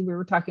Lexie, we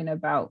were talking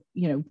about,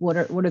 you know, what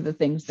are the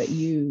things that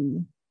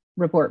you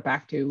report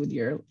back to with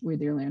your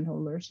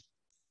landholders?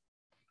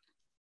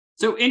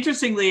 So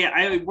interestingly,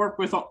 I work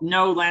with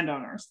no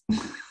landowners.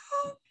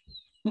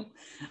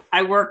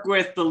 I work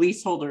with the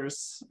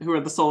leaseholders, who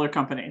are the solar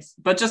companies.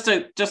 But just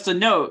a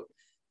note,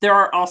 there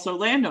are also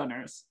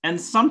landowners. And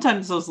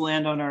sometimes those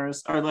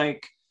landowners are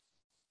like,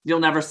 you'll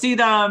never see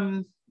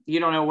them. You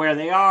don't know where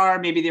they are.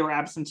 Maybe they were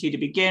absentee to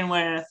begin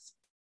with.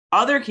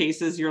 Other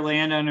cases, your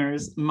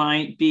landowners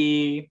might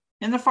be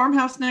in the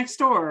farmhouse next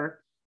door.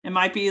 It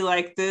might be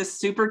like this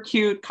super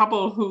cute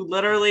couple who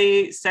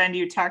literally send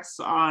you texts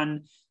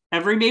on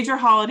every major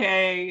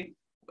holiday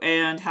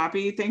and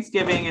happy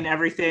Thanksgiving and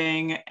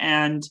everything,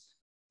 and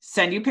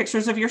send you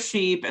pictures of your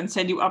sheep and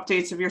send you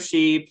updates of your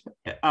sheep.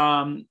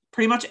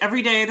 Pretty much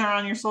every day they're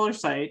on your solar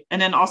site,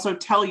 and then also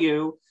tell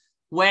you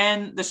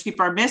when the sheep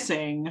are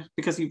missing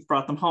because you've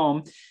brought them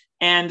home,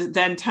 and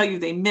then tell you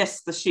they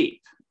missed the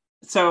sheep.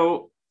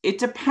 So it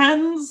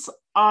depends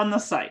on the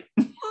site.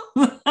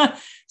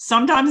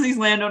 Sometimes these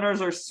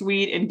landowners are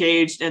sweet,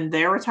 engaged, and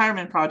their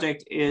retirement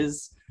project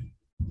is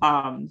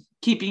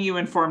keeping you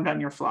informed on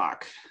your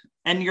flock.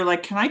 And you're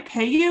like, can I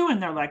pay you?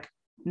 And they're like,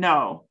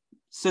 no.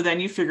 So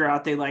then you figure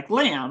out they like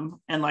lamb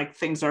and like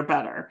things are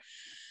better.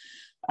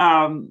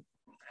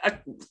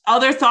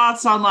 Other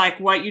thoughts on like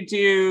what you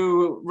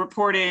do,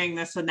 reporting,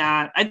 this and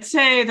that. I'd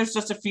say there's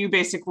just a few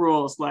basic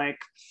rules. Like,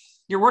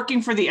 you're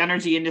working for the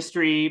energy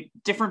industry.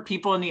 Different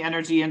people in the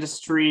energy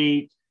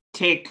industry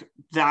take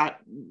that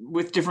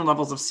with different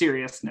levels of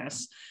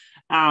seriousness.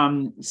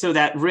 So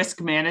that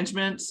risk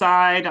management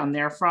side on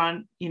their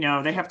front, you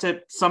know, they have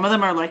to, some of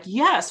them are like,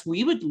 yes,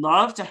 we would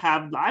love to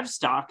have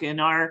livestock in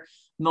our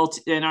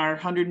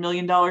 $100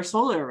 million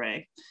solar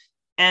array.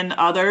 And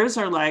others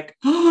are like,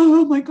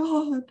 oh my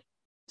God.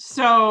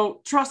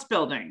 So trust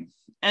building,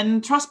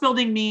 and trust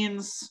building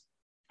means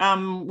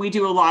we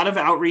do a lot of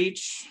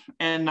outreach,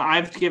 and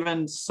I've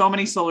given so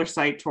many solar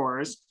site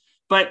tours,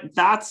 but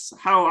that's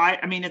how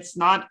I mean, it's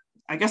not,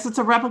 I guess it's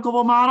a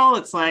replicable model.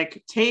 It's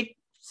like, take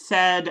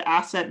said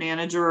asset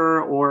manager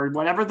or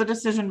whatever the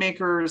decision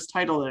maker's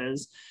title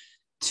is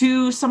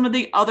to some of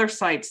the other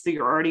sites that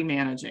you're already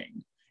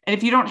managing. And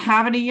if you don't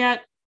have any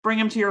yet, bring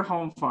them to your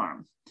home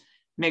farm.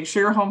 Make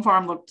sure your home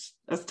farm looks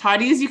as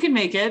tidy as you can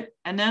make it,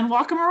 and then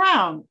walk them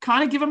around,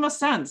 kind of give them a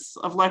sense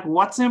of like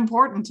what's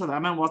important to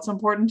them and what's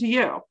important to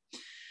you.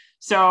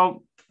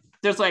 So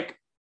there's like,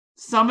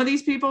 some of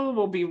these people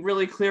will be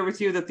really clear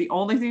with you that the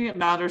only thing that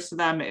matters to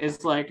them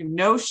is like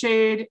no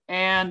shade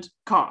and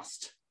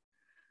cost.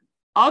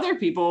 Other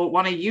people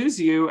want to use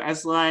you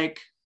as like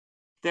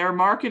their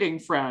marketing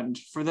friend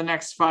for the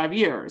next 5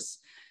 years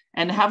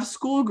and have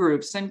school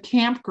groups and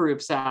camp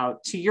groups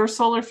out to your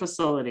solar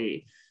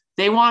facility.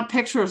 They want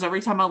pictures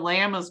every time a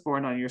lamb is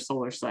born on your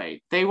solar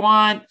site. They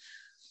want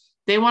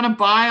to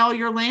buy all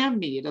your lamb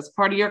meat as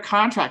part of your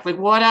contract, like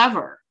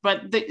whatever.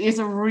 But it's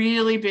a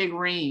really big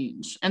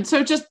range. And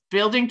so just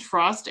building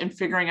trust and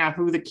figuring out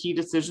who the key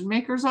decision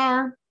makers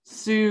are,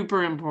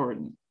 super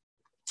important.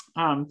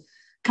 Kind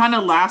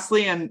of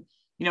lastly, and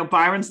you know,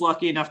 Byron's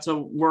lucky enough to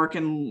work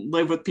and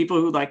live with people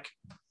who like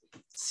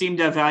seem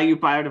to value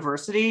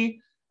biodiversity.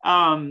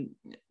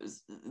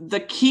 The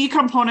key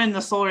component in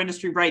the solar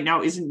industry right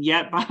now isn't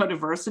yet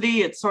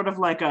biodiversity. It's sort of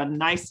like a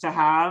nice to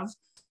have,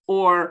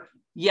 or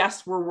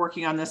yes, we're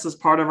working on this as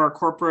part of our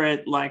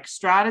corporate like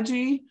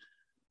strategy.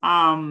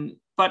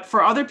 But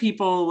for other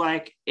people,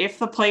 like if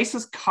the place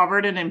is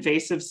covered in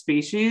invasive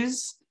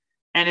species,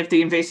 and if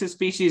the invasive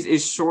species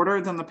is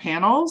shorter than the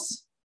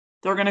panels,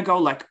 they're going to go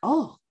like,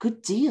 oh,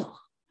 good deal.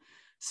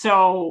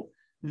 So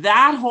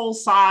that whole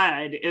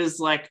side is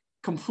like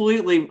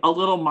completely a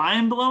little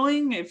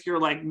mind-blowing. If you're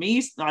like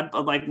me, I'd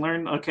like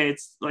learn, okay,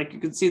 it's like you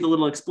can see the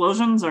little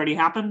explosions already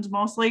happened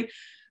mostly,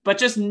 but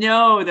just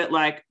know that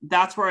like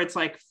that's where it's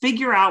like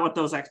figure out what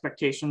those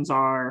expectations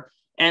are.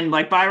 And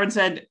like Byron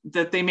said,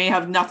 that they may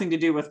have nothing to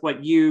do with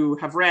what you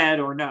have read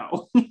or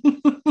know.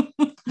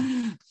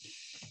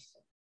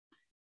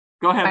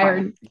 Go ahead,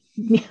 Byron.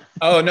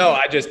 Oh no,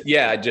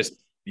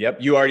 yep,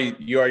 you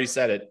already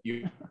said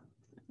it.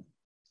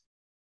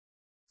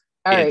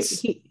 All right.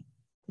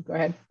 Go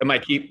ahead.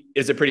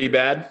 Is it pretty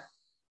bad?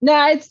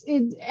 No, it's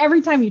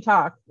every time you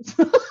talk.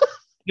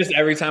 Just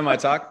every time I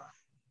talk?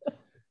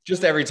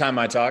 Just every time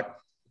I talk?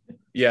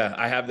 Yeah,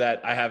 I have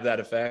that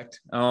effect.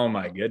 Oh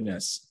my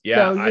goodness.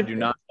 Yeah, I do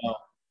not know.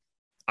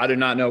 I do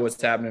not know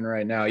what's happening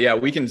right now. Yeah,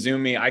 I can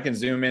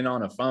zoom in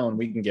on a phone.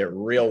 We can get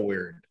real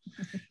weird.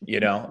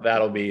 You know,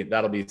 that'll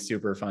be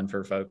super fun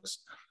for folks.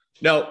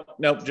 No,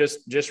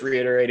 just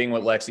reiterating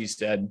what Lexie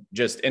said.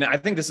 And I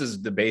think this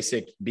is the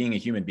basic being a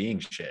human being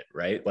shit,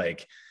 right?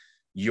 Like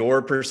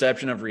your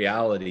perception of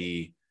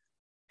reality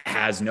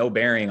has no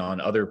bearing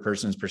on other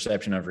person's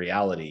perception of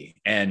reality.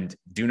 And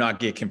do not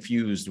get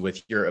confused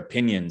with your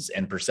opinions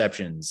and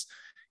perceptions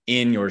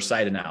in your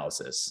site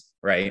analysis,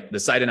 right? The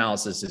site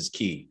analysis is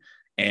key.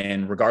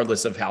 And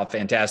regardless of how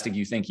fantastic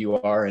you think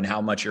you are and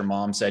how much your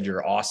mom said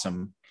you're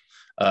awesome,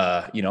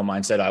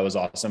 mine said I was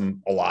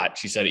awesome a lot.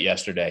 She said it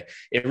yesterday.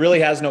 It really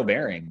has no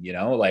bearing, you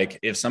know, like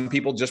if some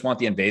people just want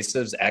the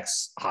invasives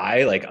X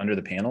high, like under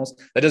the panels,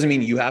 that doesn't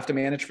mean you have to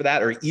manage for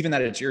that, or even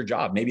that it's your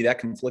job. Maybe that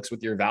conflicts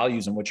with your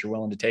values and what you're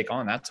willing to take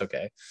on. That's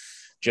okay.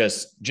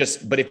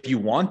 But if you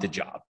want the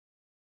job,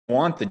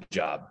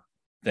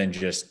 then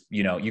just,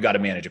 you know, you got to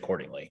manage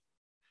accordingly.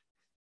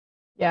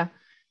 Yeah.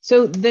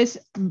 So this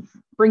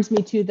brings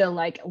me to the,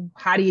 like,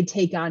 how do you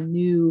take on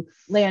new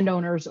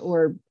landowners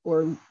or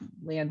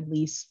land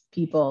lease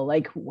people?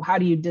 Like, how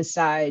do you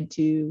decide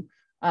to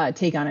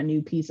take on a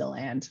new piece of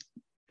land?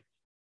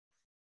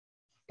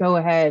 Go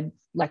ahead,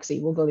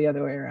 Lexie. We'll go the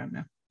other way around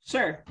now.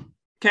 Sure.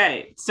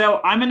 Okay. So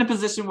I'm in a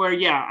position where,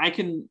 yeah, I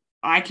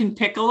can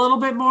pick a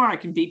little bit more. I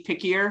can be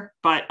pickier,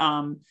 but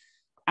I'm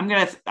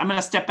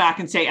gonna step back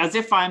and say, as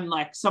if I'm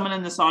like someone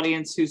in this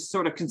audience who's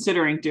sort of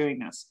considering doing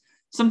this.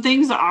 Some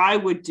things I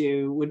would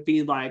do would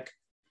be like,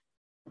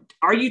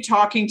 are you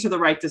talking to the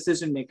right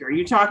decision maker? Are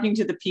you talking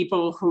to the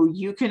people who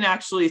you can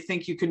actually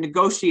think you can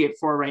negotiate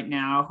for right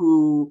now,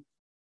 who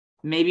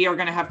maybe are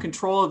going to have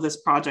control of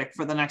this project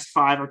for the next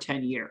 5 or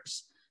 10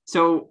 years?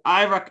 So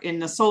in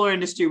the solar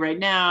industry right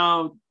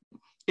now,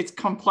 it's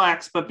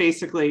complex, but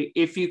basically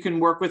if you can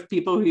work with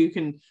people who you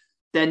can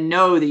then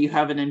know that you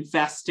have an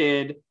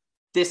invested,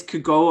 this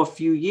could go a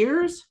few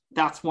years,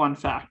 that's one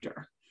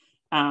factor.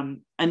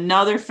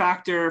 Another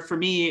factor for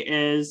me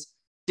is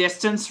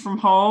distance from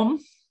home,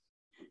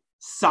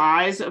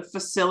 size of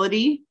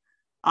facility.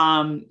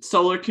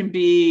 Solar can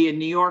be in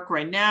New York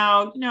right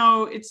now,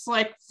 it's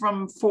like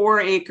from 4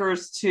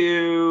 acres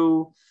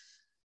to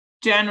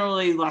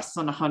generally less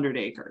than 100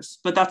 acres,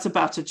 but that's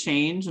about to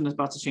change, and it's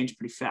about to change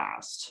pretty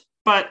fast.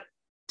 But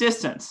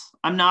distance,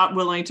 I'm not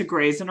willing to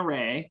graze an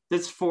array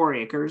that's 4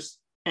 acres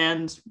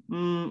and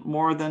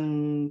more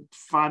than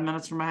 5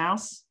 minutes from my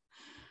house.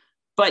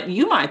 But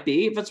you might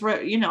be, if it's,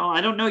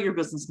 I don't know your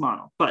business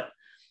model, but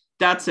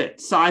that's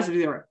it. Size of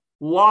the array.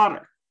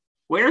 Water.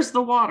 Where's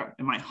the water?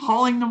 Am I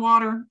hauling the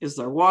water? Is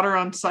there water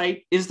on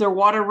site? Is there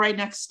water right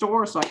next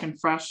door so I can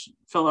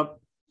fill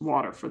up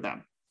water for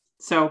them?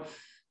 So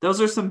those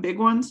are some big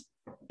ones.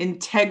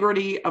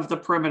 Integrity of the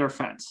perimeter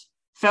fence.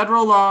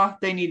 Federal law,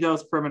 they need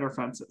those perimeter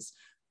fences.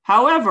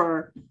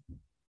 However,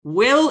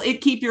 will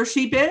it keep your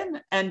sheep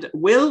in? And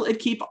will it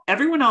keep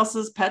everyone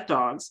else's pet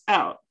dogs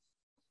out?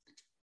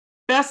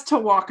 Best to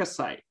walk a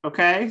site,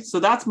 okay? So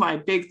that's my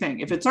big thing.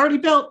 If it's already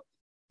built,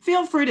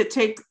 feel free to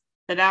take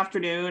an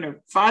afternoon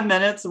or 5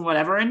 minutes and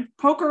whatever and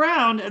poke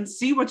around and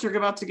see what you're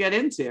about to get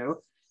into.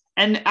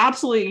 And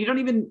absolutely, you don't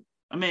even,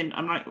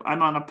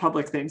 I'm on a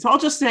public thing. So I'll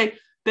just say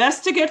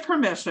best to get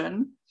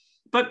permission,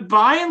 but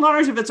by and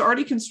large, if it's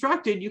already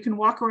constructed, you can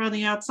walk around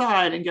the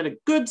outside and get a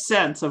good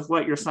sense of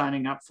what you're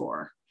signing up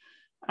for.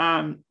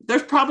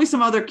 There's probably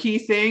some other key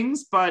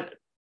things, but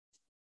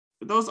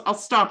those I'll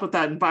stop with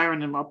that. And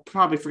Byron, and I'll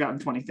probably forgotten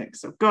 20 things.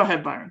 So go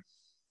ahead, Byron.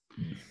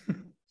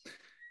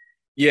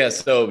 Yeah.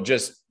 So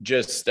just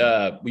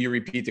will you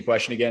repeat the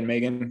question again,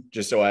 Megan?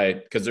 Just so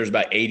because there's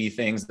about 80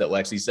 things that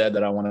Lexie said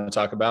that I want to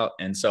talk about.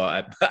 And so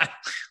I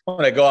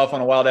want to go off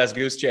on a wild ass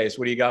goose chase.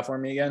 What do you got for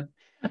me again?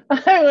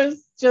 I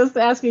was just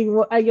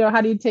asking,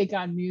 how do you take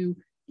on new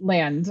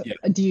land?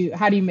 Yeah.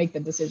 How do you make the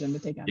decision to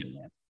take on new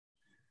land?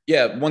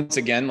 Yeah. Once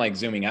again, like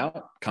zooming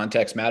out,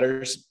 context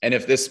matters. And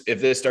if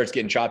this starts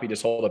getting choppy,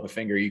 just hold up a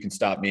finger. You can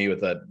stop me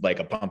with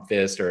a pump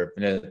fist or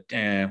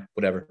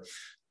whatever.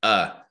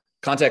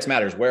 Context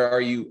matters. Where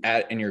are you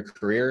at in your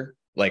career?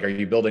 Like, are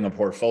you building a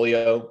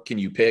portfolio? Can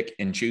you pick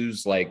and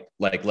choose like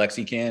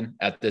Lexie can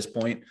at this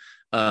point?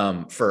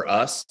 For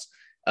us,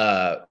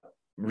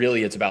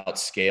 really it's about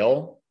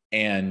scale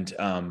and,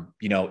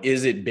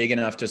 is it big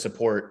enough to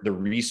support the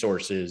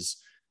resources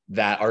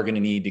that are going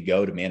to need to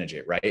go to manage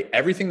it, right?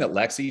 Everything that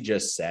Lexie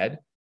just said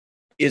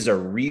is a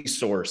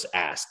resource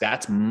ask.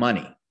 That's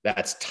money.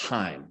 That's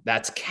time.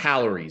 That's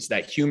calories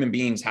that human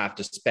beings have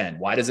to spend.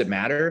 Why does it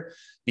matter?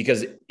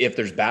 Because if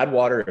there's bad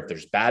water, if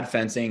there's bad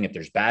fencing, if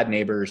there's bad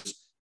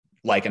neighbors,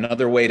 like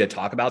another way to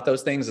talk about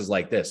those things is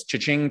like this: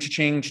 cha-ching,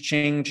 cha-ching,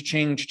 cha-ching,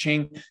 cha-ching,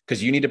 cha-ching,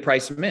 because you need to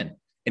price them in.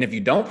 And if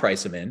you don't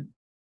price them in,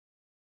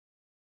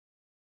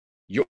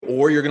 you're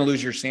going to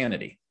lose your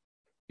sanity.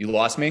 You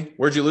lost me?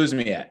 Where'd you lose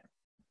me at?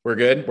 We're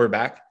good. We're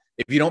back.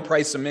 If you don't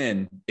price them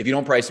in,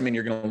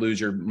 you're going to lose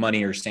your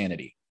money or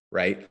sanity,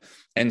 right?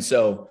 And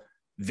so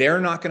they're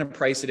not going to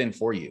price it in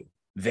for you.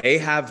 They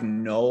have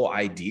no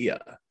idea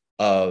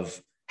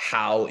of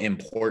how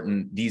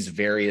important these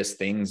various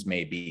things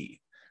may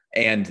be.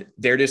 And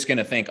they're just going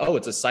to think, oh,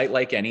 it's a site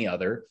like any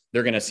other.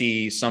 They're going to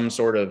see some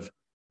sort of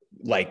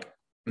like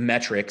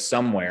metric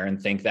somewhere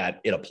and think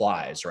that it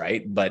applies,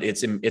 right? But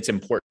it's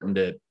important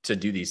to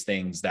do these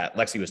things that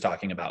Lexie was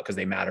talking about because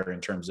they matter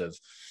in terms of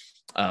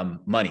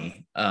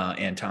money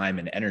and time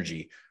and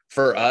energy.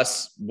 For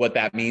us, what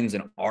that means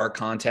in our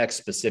context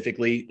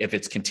specifically, if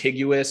it's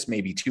contiguous,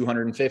 maybe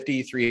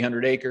 250,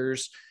 300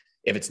 acres.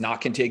 If it's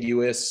not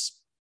contiguous,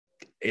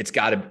 it's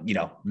got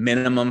to,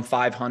 minimum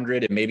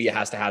 500, and maybe it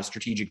has to have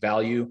strategic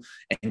value.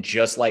 And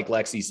just like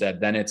Lexie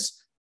said, then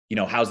it's,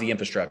 how's the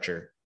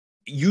infrastructure?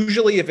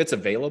 Usually if it's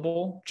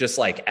available, just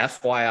like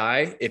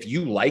FYI, if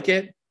you like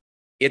it,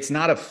 it's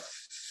not a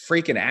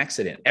freaking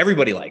accident.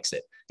 Everybody likes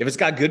it. If it's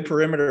got good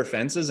perimeter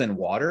fences and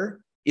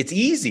water, it's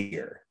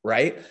easier,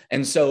 right?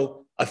 And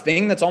so a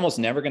thing that's almost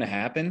never going to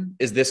happen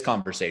is this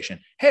conversation.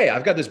 Hey,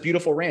 I've got this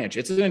beautiful ranch.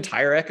 It's an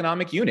entire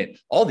economic unit.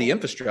 All the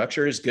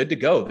infrastructure is good to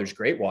go. There's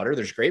great water.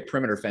 There's great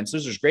perimeter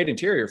fences. There's great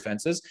interior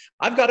fences.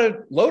 I've got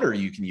a loader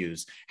you can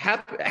use.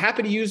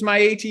 Happy to use my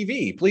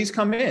ATV. Please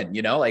come in.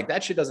 Like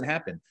that shit doesn't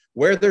happen.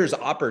 Where there's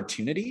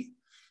opportunity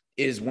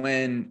is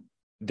when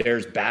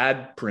there's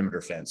bad perimeter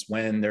fence,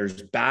 when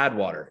there's bad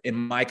water in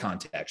my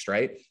context,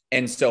 right?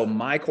 And so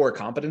my core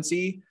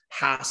competency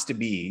has to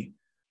be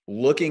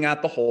looking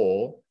at the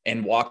whole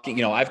and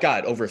walking, I've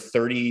got over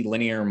 30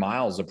 linear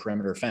miles of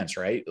perimeter fence,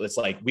 right? It's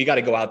like, we got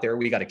to go out there,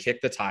 we got to kick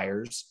the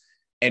tires.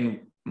 And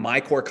my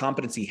core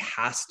competency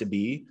has to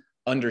be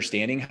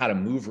understanding how to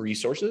move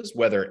resources,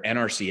 whether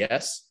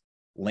NRCS,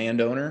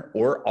 landowner,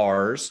 or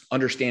ours,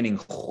 understanding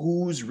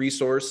whose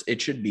resource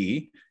it should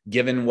be,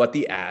 given what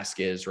the ask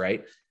is,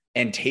 right?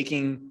 And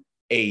taking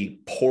a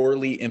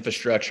poorly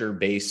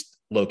infrastructure-based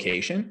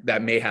location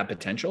that may have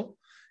potential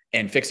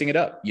and fixing it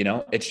up.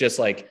 It's just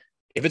like,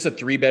 if it's a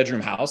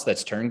 3-bedroom house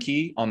that's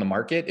turnkey on the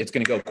market, it's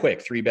going to go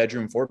quick,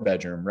 3-bedroom,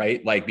 4-bedroom,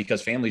 right? Like,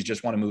 because families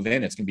just want to move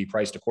in, it's going to be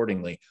priced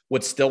accordingly.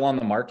 What's still on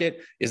the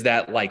market is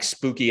that like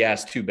spooky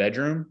ass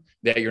 2-bedroom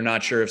that you're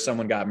not sure if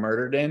someone got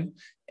murdered in.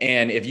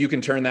 And if you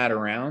can turn that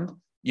around,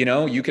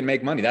 you can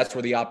make money. That's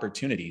where the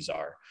opportunities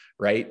are,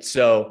 right?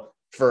 So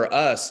for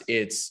us,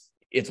 it's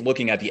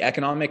looking at the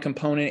economic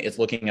component, it's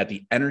looking at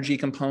the energy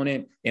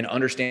component, and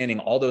understanding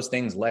all those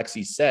things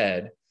Lexie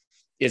said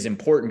is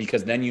important,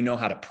 because then you know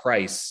how to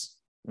price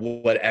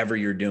whatever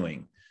you're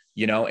doing,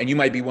 and you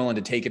might be willing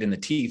to take it in the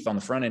teeth on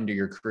the front end of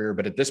your career.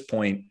 But at this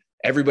point,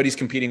 everybody's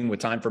competing with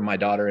time for my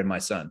daughter and my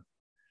son.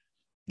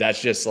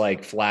 That's just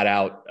like flat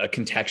out a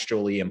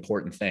contextually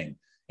important thing.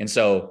 And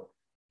so,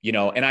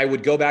 and I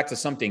would go back to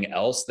something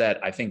else that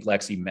I think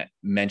Lexie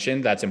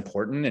mentioned that's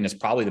important, and it's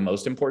probably the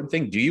most important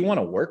thing. Do you want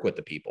to work with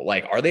the people?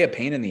 Like, are they a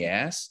pain in the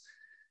ass?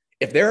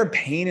 If they're a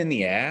pain in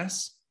the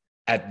ass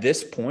at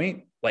this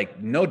point,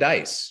 like, no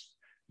dice,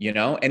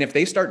 and if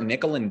they start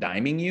nickel and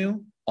diming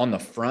you on the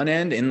front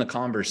end in the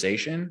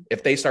conversation,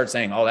 if they start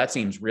saying, oh, that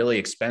seems really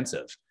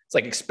expensive. It's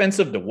like,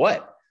 expensive to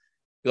what?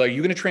 Are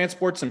you going to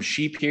transport some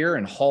sheep here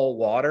and haul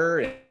water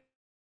and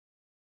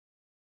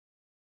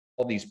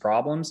all these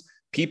problems?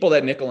 People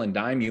that nickel and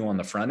dime you on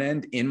the front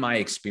end, in my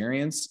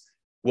experience,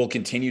 will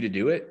continue to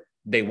do it.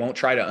 They won't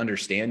try to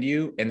understand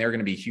you, and they're going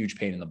to be a huge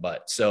pain in the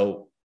butt.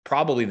 So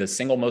probably the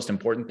single most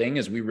important thing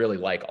is we really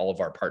like all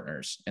of our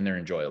partners and they're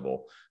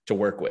enjoyable to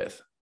work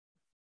with.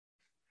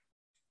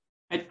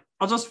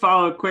 I'll just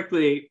follow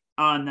quickly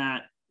on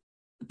that.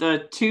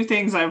 The two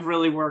things I've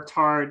really worked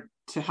hard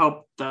to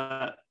help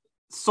the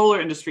solar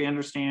industry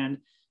understand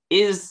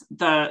is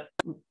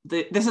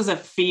this is a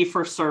fee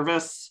for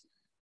service.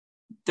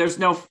 There's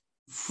no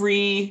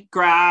free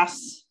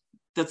grass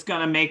that's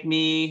going to make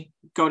me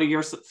go to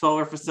your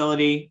solar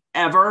facility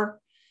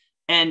ever.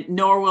 And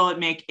nor will it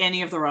make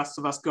any of the rest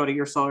of us go to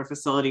your solar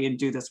facility and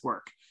do this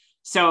work.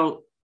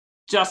 So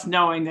just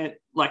knowing that,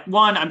 like,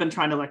 one, I've been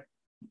trying to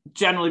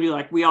generally be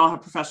like, we all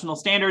have professional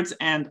standards,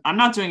 and I'm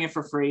not doing it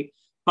for free,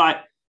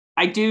 but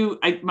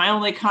my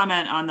only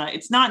comment on that,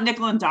 it's not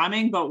nickel and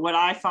diming, but what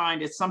I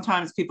find is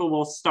sometimes people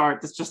will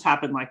start, this just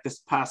happened like this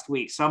past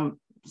week. Some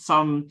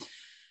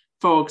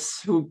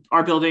folks who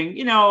are building,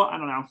 I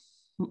don't know,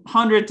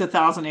 100 to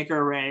 1,000 acre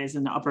arrays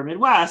in the upper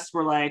Midwest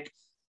were like,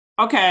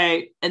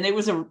 okay. And it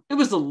was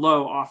a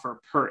low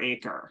offer per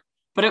acre,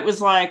 but it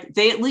was like,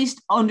 they at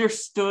least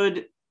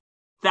understood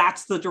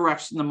that's the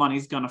direction the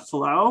money's going to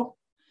flow.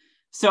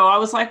 So I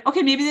was like,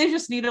 okay, maybe they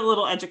just need a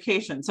little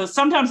education. So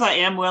sometimes I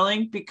am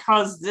willing,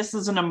 because this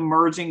is an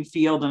emerging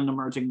field and an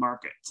emerging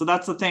market. So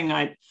that's the thing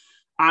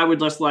I would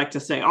just like to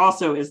say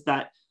also, is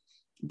that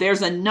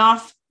there's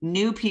enough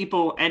new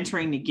people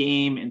entering the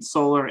game in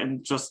solar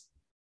and just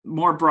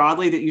more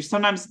broadly that you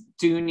sometimes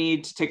do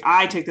need to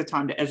I take the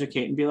time to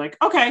educate and be like,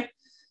 okay,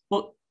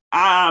 well,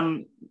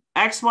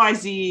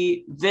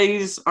 XYZ,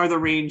 these are the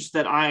range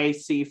that I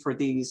see for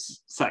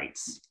these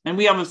sites. And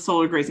we have a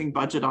solar grazing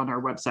budget on our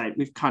website.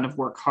 We've kind of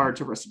worked hard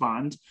to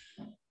respond,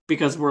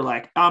 because we're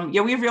like,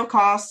 yeah, we have real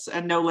costs,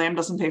 and no, LAM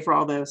doesn't pay for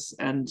all this.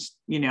 And,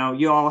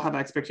 you all have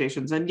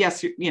expectations, and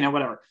yes,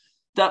 whatever.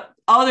 The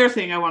other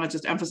thing I want to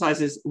just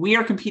emphasize is we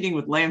are competing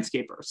with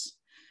landscapers.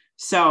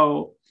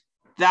 So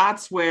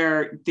that's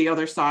where the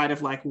other side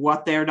of like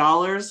what their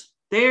dollars,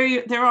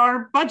 there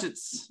are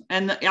budgets,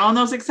 and on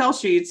those Excel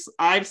sheets,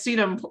 I've seen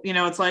them,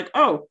 it's like,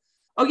 oh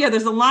yeah,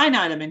 there's a line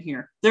item in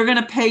here. They're going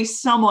to pay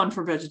someone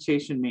for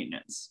vegetation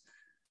maintenance.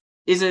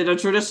 Is it a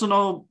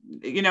traditional,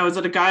 is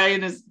it a guy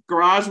in his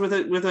garage with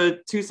a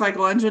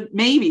 2-cycle engine?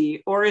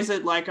 Maybe. Or is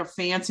it like a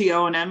fancy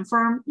O&M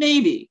firm?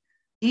 Maybe.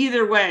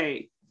 Either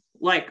way,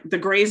 like, the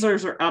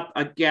grazers are up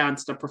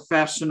against a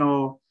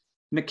professional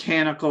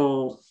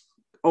mechanical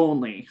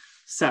only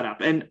setup,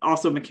 and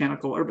also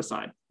mechanical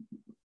herbicide.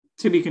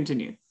 To be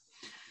continued.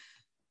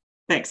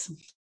 Thanks.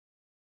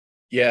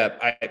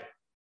 Yeah,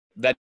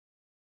 that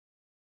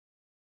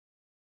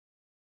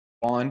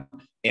on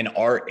in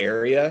our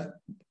area,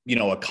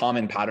 a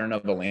common pattern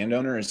of a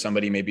landowner is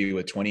somebody maybe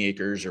with 20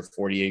 acres or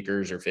 40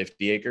 acres or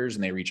 50 acres,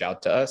 and they reach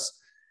out to us.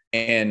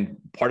 And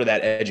part of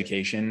that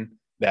education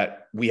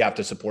that we have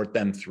to support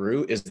them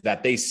through is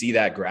that they see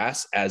that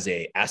grass as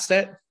an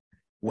asset,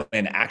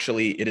 when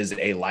actually it is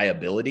a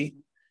liability,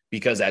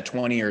 because at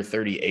 20 or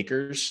 30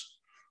 acres,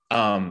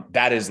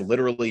 that is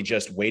literally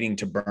just waiting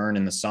to burn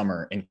in the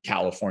summer in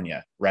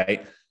California,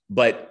 right?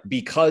 But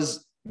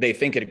because they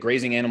think a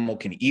grazing animal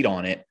can eat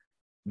on it,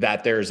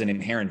 that there's an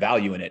inherent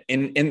value in it.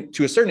 And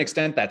to a certain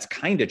extent, that's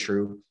kind of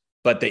true,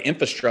 but the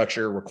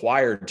infrastructure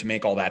required to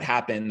make all that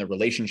happen, the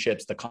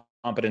relationships, the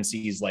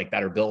competencies like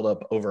that are built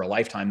up over a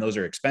lifetime, those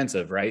are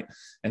expensive, right?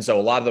 And so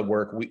a lot of the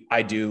work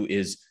I do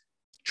is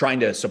trying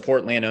to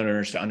support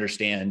landowners to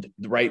understand,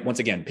 right? Once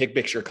again, big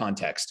picture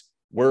context.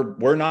 We're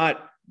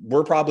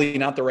probably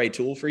not the right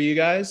tool for you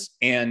guys.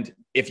 And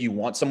if you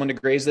want someone to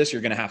graze this,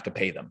 you're going to have to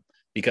pay them,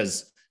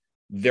 because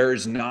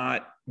there's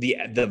not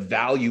the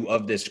value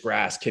of this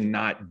grass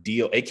cannot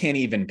deal. It can't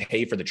even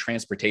pay for the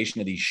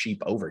transportation of these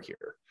sheep over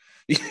here.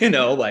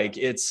 Like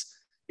it's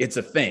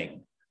a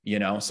thing,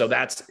 so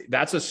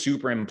that's a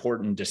super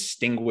important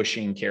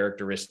distinguishing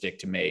characteristic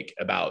to make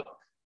about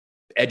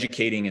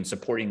educating and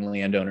supporting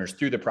landowners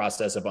through the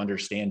process of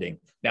understanding.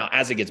 Now,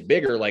 as it gets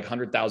bigger, like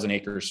 100,000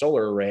 acre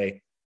solar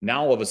array,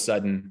 now all of a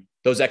sudden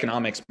those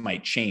economics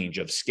might change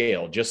of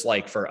scale. Just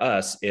like for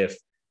us, if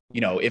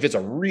if it's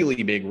a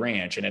really big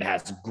ranch and it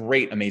has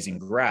great, amazing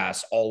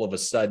grass, all of a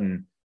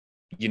sudden,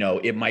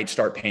 it might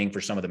start paying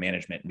for some of the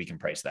management, and we can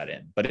price that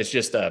in. But it's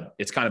just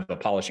it's kind of a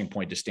polishing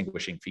point,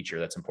 distinguishing feature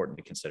that's important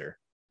to consider.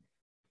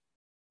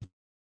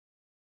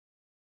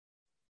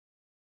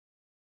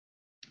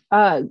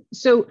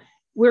 So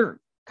we're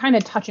kind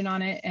of touching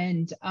on it,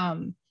 and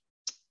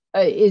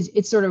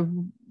it's sort of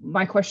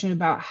my question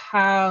about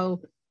how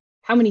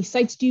many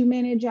sites do you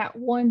manage at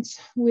once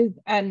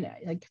and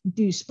like,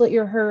 do you split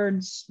your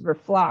herds or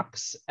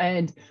flocks,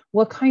 and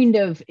what kind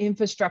of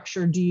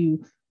infrastructure do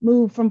you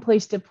move from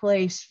place to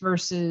place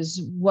versus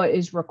what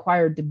is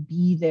required to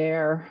be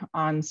there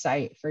on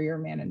site for your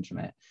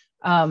management?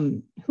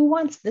 Who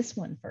wants this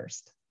one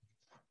first?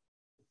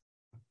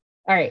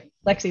 All right,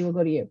 Lexie, we'll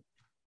go to you.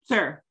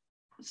 Sure.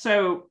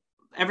 So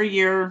every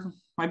year,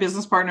 my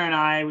business partner and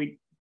I, we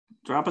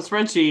drop a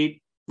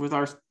spreadsheet with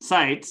our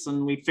sites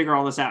and we figure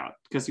all this out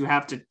because you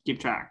have to keep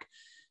track.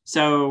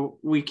 So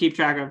we keep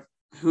track of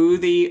who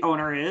the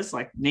owner is,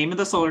 like name of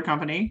the solar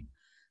company.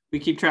 We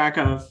keep track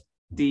of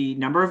the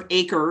number of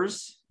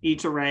acres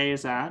each array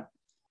is at.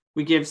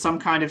 We give some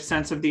kind of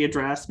sense of the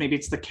address. Maybe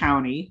it's the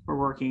county we're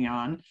working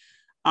on.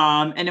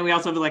 And then we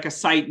also have like a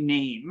site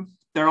name.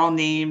 They're all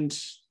named.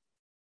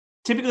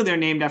 Typically they're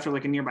named after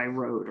like a nearby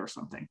road or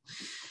something.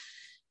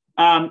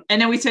 And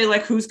then we say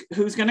like, who's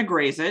going to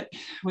graze it?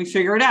 We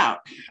figure it out.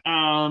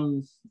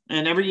 And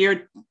every year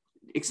it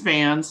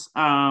expands.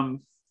 I'd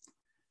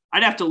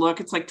have to look.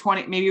 It's like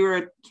 20, maybe we were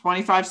at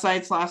 25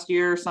 sites last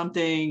year or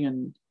something.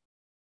 And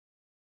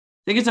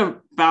I think it's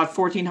about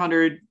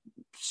 1,400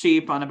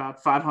 sheep on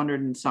about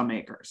 500 and some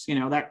acres,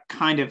 that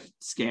kind of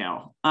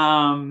scale.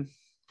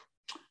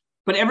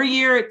 But every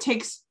year it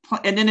takes,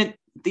 and then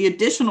the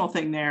additional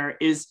thing there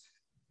is,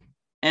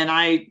 and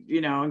I,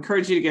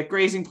 encourage you to get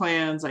grazing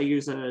plans. I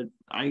use an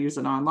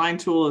online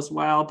tool as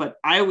well, but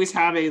I always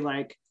have a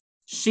like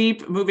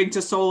sheep moving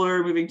to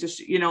solar, moving to,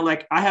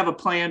 like I have a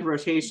planned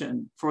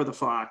rotation for the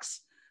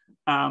flocks.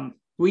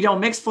 We don't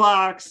mix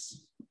flocks.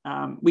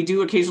 We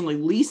do occasionally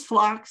lease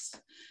flocks,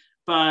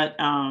 but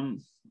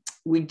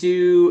we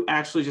do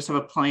actually just have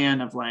a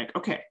plan of like,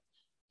 okay,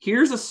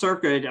 here's a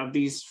circuit of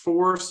these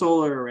 4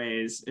 solar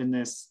arrays in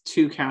this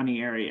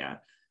 2-county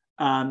area.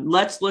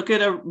 Let's look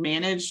at a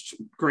managed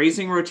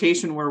grazing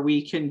rotation where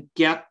we can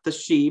get the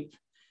sheep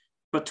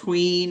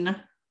between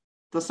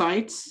the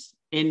sites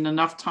in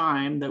enough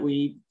time that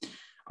we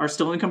are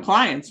still in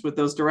compliance with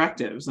those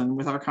directives and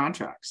with our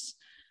contracts.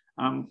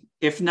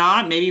 If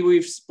not, maybe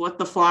we've split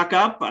the flock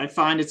up. I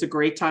find it's a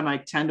great time. I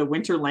tend to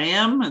winter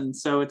lamb. And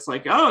so it's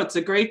like, oh, it's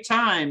a great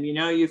time.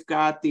 You've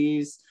got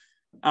these,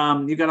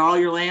 you've got all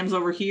your lambs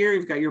over here.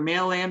 You've got your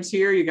male lambs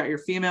here. You got your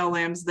female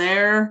lambs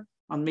there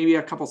on maybe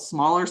a couple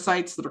smaller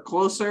sites that are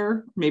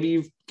closer. Maybe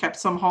you've kept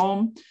some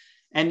home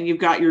and you've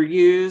got your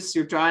ewes,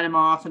 you're drying them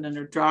off and then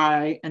they're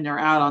dry and they're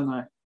out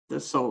on the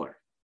solar.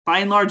 By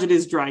and large, it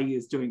is dry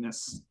ewes doing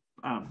this,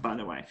 by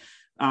the way.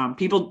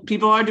 People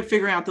are to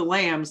figure out the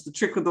lambs. The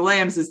trick with the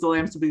lambs is the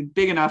lambs to be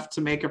big enough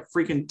to make a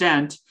freaking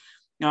dent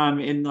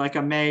in like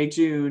a May,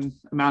 June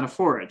amount of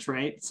forage,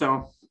 right?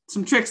 So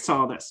some tricks to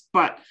all this,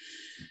 but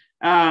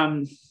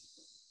I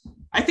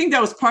think that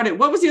was part of it.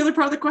 What was the other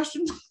part of the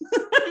question?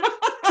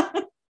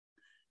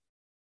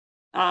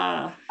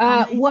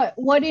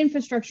 What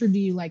infrastructure do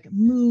you like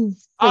move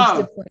place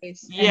to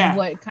place, and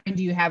what kind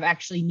do you have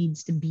actually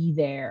needs to be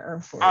there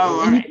for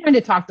you? And you kind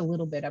of talked a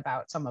little bit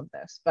about some of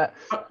this, but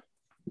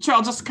sure,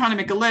 I'll just kind of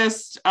make a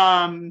list.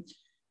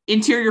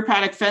 Interior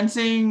paddock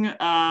fencing.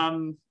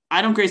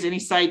 I don't graze any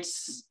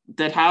sites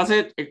that has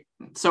it,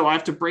 so I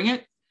have to bring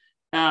it.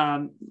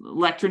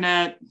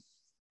 Electronet,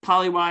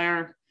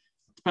 polywire,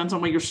 depends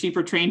on what your sheep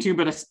are trained to,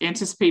 but I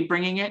anticipate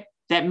bringing it.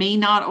 That may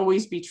not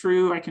always be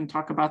true. I can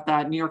talk about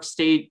that. New York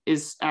State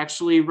is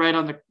actually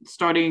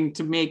starting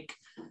to make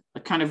a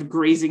kind of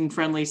grazing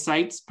friendly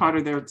sites part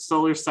of their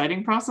solar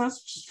siting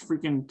process, which is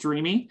freaking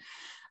dreamy.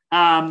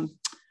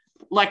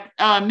 Like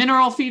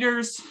mineral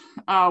feeders,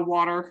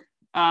 water,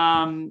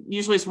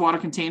 usually it's water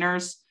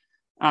containers.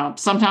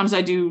 Sometimes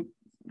I do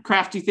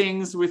crafty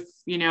things with,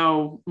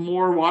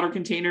 more water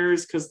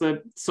containers because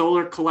the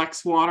solar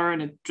collects water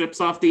and it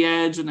drips off the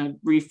edge and it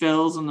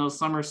refills in those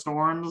summer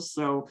storms.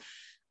 So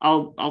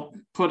I'll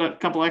put a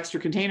couple extra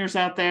containers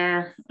out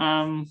there.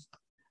 You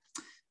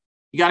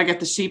got to get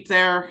the sheep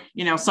there.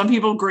 Some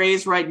people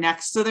graze right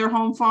next to their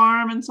home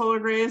farm and solar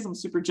graze. I'm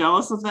super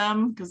jealous of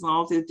them because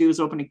all they do is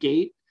open a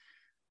gate.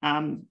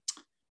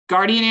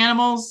 Guardian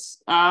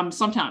animals,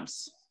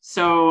 sometimes.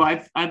 So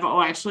I've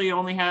actually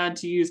only had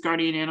to use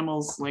guardian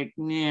animals like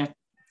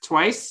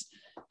twice.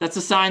 That's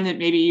a sign that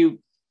maybe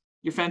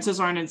your fences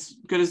aren't as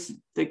good as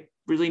they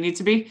really need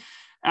to be.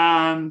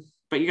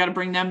 But you got to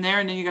bring them there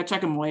and then you got to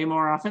check them way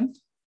more often.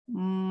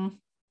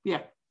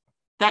 Yeah,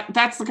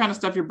 that's the kind of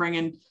stuff you're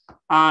bringing.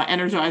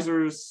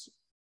 Energizers.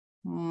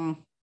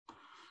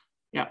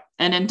 Yeah.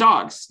 And then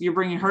dogs, you're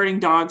bringing herding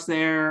dogs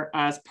there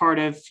as part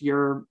of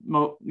your,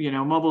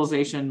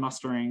 mobilization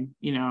mustering.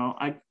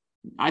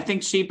 I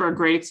think sheep are a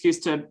great excuse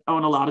to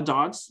own a lot of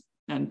dogs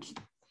and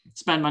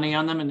spend money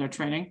on them in their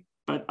training.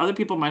 but other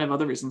people might have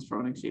other reasons for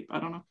owning sheep. I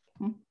don't know.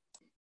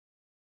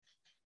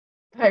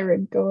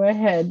 Byron, go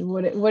ahead.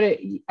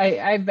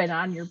 I've been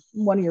on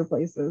one of your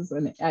places,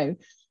 and I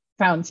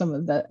found some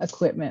of the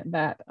equipment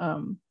that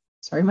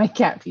sorry, my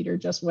cat feeder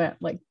just went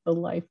like the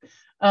life.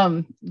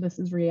 This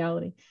is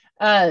reality.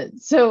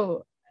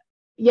 So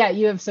yeah,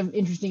 you have some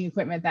interesting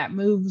equipment that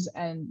moves,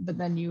 but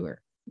then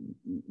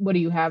what do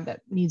you have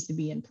that needs to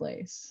be in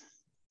place?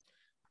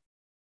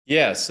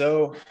 Yeah.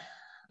 So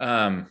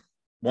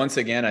once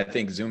again, I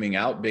think zooming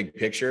out, big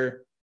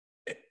picture,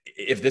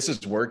 if this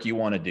is work you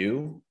want to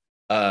do,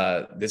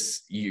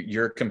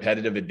 your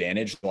competitive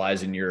advantage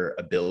lies in your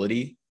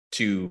ability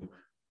to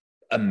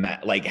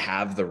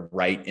have the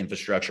right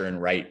infrastructure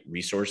and right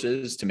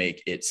resources to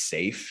make it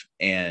safe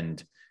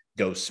and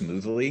go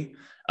smoothly.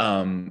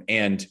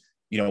 And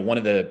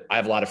I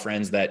have a lot of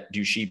friends that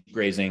do sheep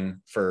grazing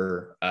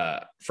for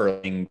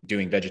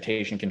doing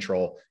vegetation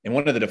control. And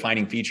one of the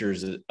defining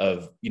features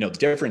of, the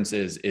difference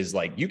is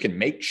like, you can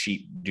make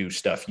sheep do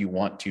stuff you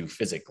want to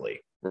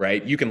physically,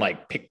 right? You can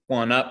like pick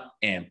one up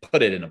and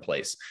put it in a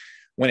place.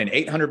 When an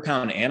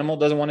 800-pound animal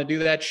doesn't want to do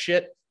that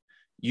shit,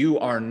 you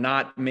are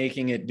not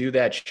making it do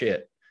that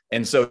shit.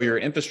 And so your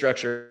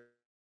infrastructure,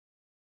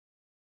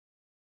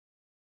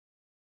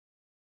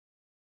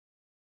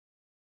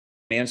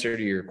 answer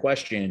to your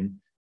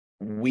question,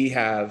 we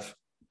have,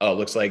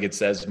 looks like it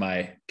says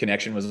my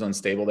connection was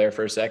unstable there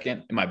for a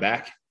second. Am I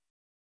back?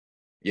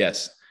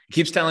 Yes. It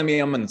keeps telling me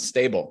I'm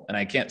unstable,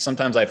 and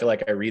sometimes I feel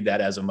like I read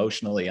that as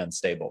emotionally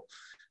unstable,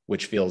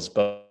 which feels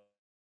both.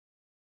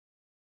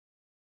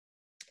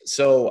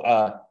 So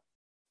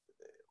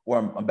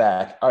I'm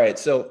back. All right.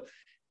 So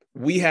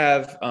we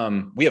have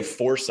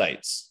 4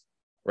 sites,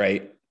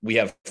 right? We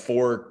have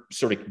 4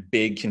 sort of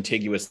big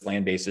contiguous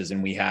land bases,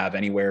 and we have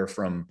anywhere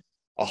from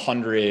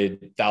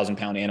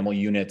 100,000-pound animal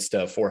units to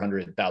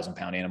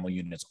 400,000-pound animal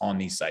units on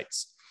these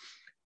sites.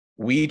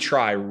 We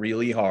try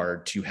really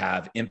hard to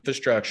have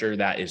infrastructure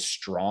that is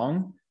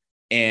strong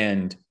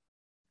and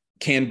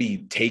can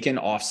be taken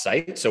off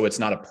site. So it's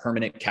not a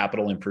permanent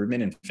capital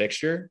improvement and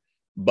fixture,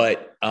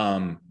 but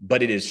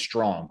it is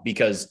strong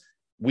because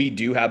we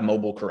do have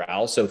mobile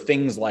corrals. So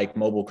things like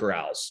mobile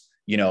corrals,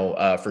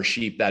 for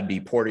sheep, that'd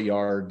be porta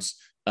yards.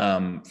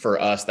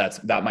 For us,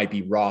 that might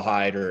be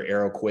rawhide or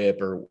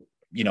AeroQuip, or,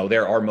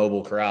 there are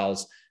mobile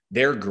corrals.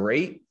 They're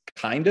great,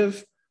 kind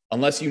of,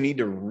 unless you need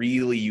to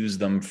really use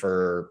them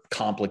for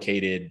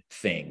complicated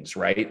things,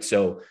 right?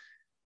 So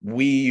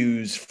we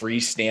use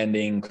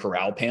freestanding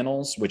corral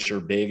panels, which are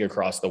big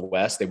across the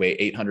West. They weigh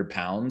 800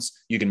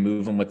 pounds. You can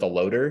move them with a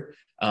loader.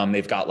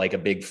 They've got like a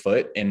big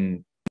foot,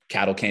 and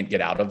cattle can't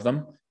get out of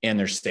them, and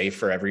they're safe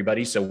for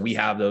everybody. So we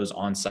have those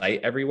on site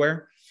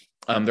everywhere.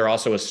 They're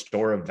also a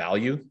store of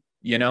value,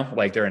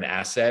 like they're an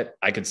asset.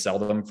 I could sell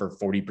them for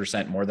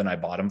 40% more than I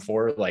bought them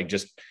for, like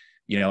just,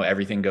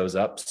 everything goes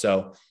up.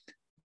 So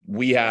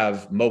we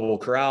have mobile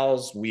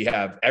corrals. We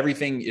have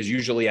everything is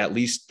usually at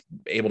least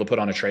able to put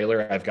on a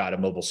trailer. I've got a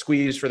mobile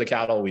squeeze for the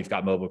cattle. We've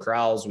got mobile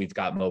corrals. We've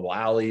got mobile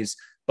alleys,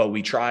 but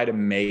we try to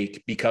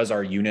make, because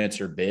our units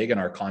are big and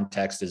our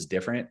context is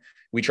different,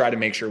 we try to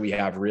make sure we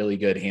have really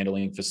good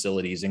handling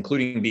facilities,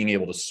 including being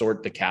able to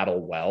sort the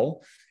cattle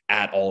well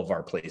at all of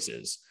our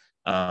places.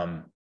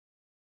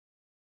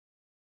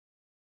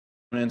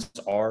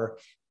 Are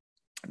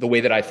the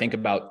way that I think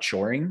about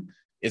choring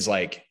is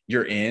like,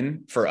 you're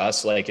in, for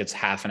us, like it's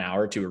half an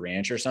hour to a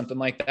ranch or something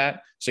like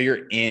that. So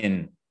you're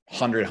in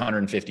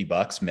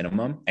 $150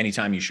 minimum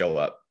anytime you show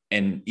up.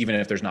 And even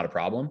if there's not a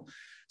problem.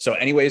 So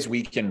anyways,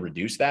 we can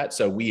reduce that.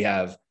 So we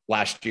have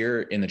last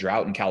year in the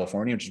drought in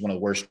California, which is one of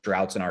the worst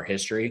droughts in our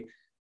history.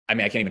 I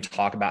mean, I can't even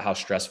talk about how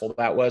stressful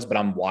that was, but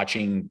I'm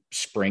watching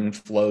spring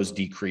flows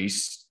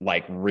decrease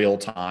like real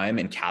time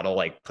and cattle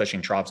like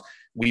pushing troughs.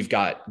 We've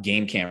got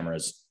game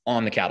cameras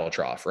on the cattle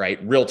trough, right?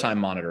 Real-time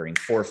monitoring,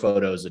 4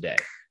 photos a day,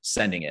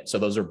 sending it. So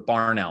those are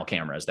barn owl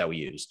cameras that we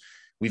use.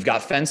 We've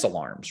got fence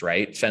alarms,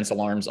 right? Fence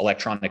alarms,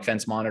 electronic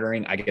fence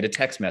monitoring. I get a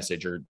text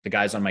message, or the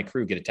guys on my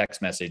crew get a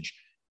text message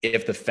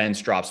if the fence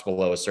drops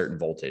below a certain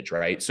voltage,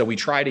 right? So we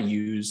try to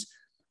use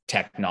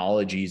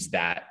technologies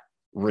that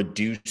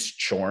reduce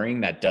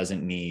choring that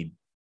doesn't need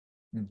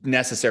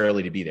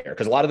necessarily to be there.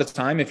 Because a lot of the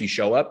time, if you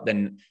show up,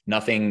 then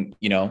nothing,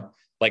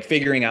 like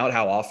figuring out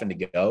how often to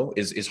go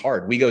is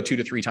hard. We go 2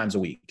 to 3 times a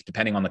week,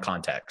 depending on the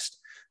context,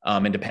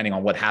 and depending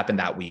on what happened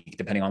that week,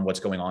 depending on what's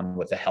going on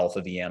with the health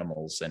of the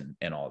animals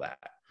and all that.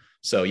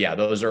 So yeah,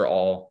 those are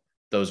all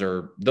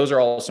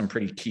some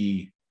pretty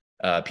key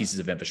pieces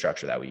of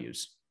infrastructure that we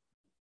use.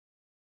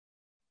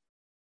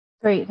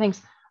 Great,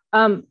 thanks.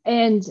 We're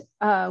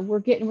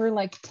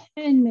like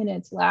 10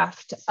 minutes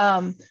left.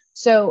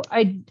 So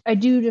I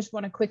do just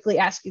want to quickly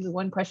ask you the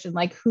one question,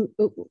 like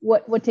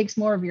what takes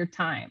more of your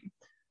time?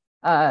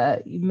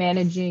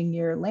 Managing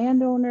your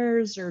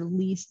landowners, or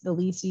the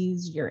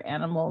leases, your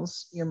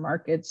animals, your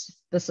markets,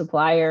 the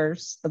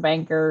suppliers, the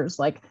bankers,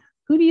 like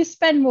who do you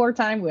spend more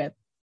time with?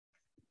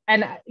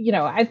 And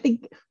I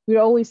think we'd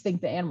always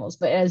think the animals,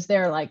 but as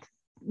they're like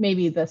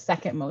maybe the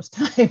second most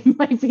time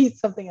might be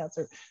something else,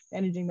 or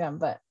managing them.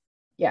 But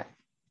yeah.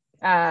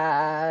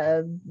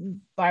 Byron,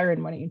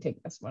 why don't you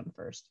take this one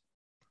first?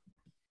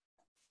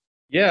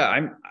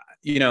 Yeah,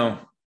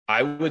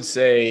 I would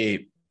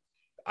say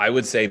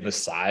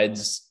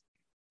besides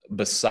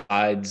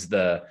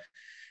the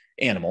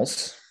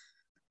animals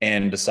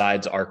and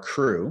besides our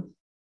crew,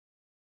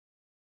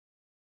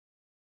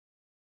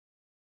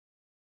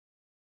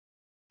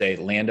 say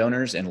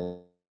landowners and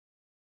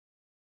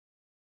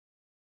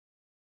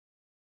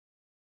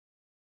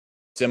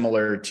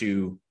similar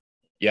to,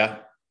 yeah,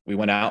 we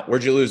went out.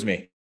 Where'd you lose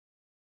me?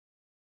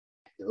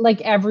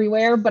 Like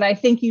everywhere, but I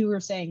think you were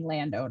saying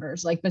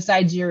landowners, like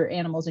besides your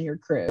animals and your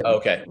crew.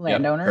 Okay.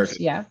 Landowners.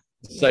 Yep,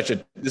 This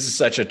is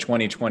such a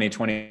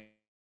 2020.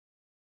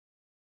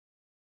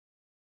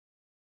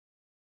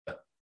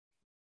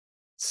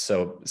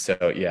 So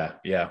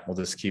yeah, we'll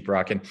just keep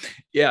rocking.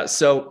 Yeah.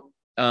 So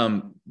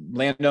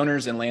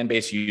landowners and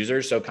land-based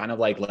users. So kind of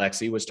like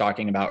Lexie was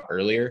talking about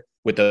earlier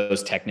with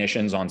those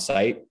technicians on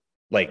site,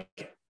 like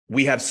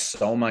we have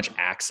so much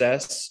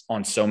access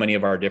on so many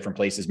of our different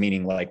places,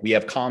 meaning like we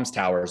have comms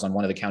towers on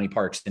one of the county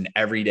parks, and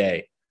every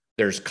day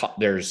there's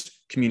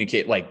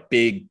communicate like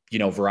big,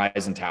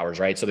 Verizon towers,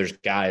 right? So there's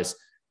guys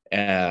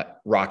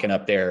rocking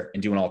up there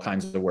and doing all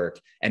kinds of work.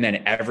 And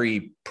then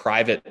every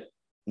private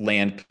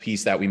land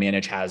piece that we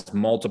manage has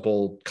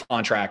multiple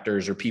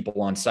contractors or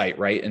people on site,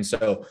 right? And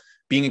so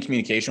being in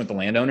communication with the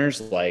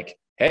landowners, like,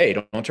 hey,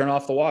 don't turn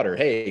off the water.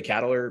 Hey,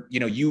 cattle are,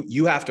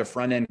 you have to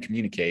front end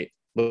communicate.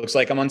 Looks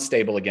like I'm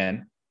unstable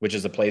again, which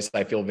is a place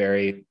I feel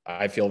very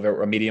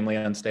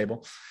mediumly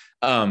unstable.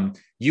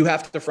 You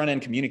have to front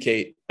end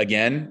communicate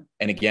again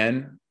and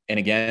again and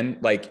again.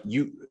 Like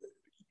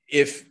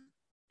if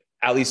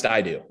at least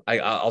I do,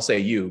 I'll say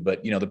you,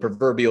 but the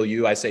proverbial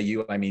you, I say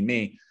you, I mean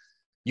me.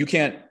 You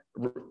can't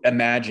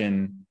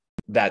imagine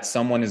that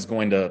someone is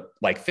going to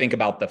like think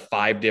about the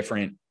 5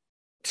 different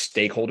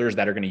stakeholders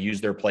that are going to use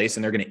their place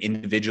and they're going to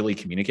individually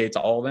communicate to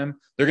all of them.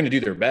 They're going to do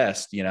their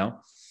best,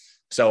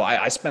 So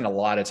I spend a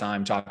lot of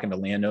time talking to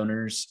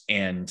landowners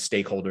and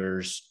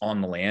stakeholders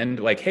on the land.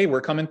 Like, hey,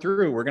 we're coming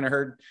through. We're going to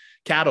herd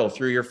cattle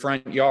through your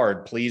front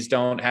yard. Please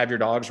don't have your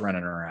dogs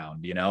running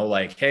around,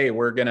 like, hey,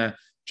 we're going to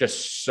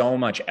just so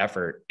much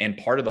effort. And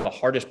part of the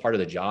hardest part of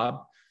the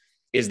job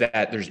is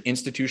that there's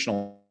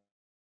institutional.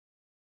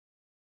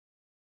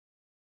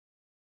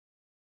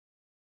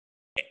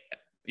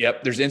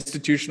 Yep. There's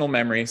institutional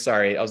memory.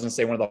 Sorry. I was going to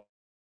say one of the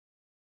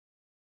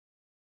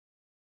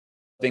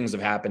things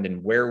have happened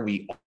and where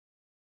we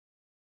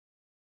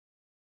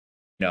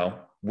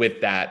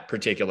with that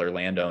particular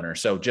landowner.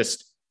 So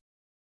just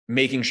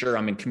making sure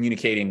I'm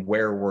communicating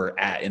where we're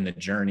at in the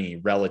journey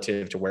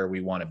relative to where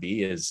we want to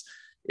be is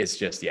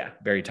just,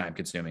 very time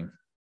consuming.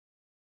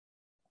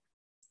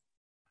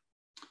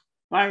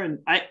 Byron,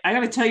 I got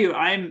to tell you,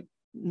 I'm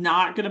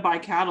not going to buy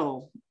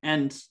cattle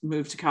and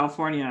move to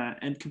California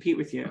and compete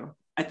with you.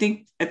 I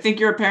think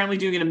you're apparently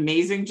doing an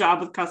amazing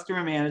job with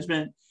customer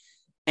management,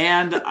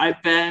 and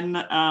I've been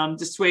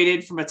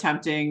dissuaded from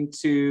attempting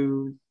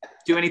to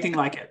do anything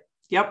like it.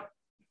 Yep.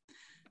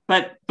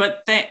 But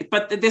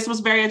this was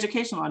very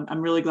educational.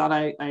 I'm really glad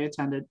I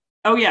attended.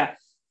 Oh yeah.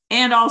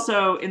 And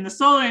also in the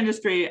solar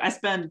industry, I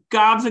spend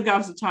gobs and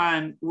gobs of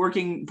time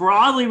working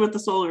broadly with the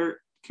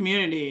solar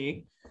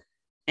community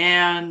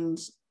and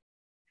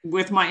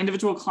with my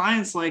individual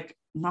clients, like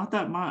not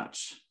that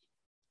much.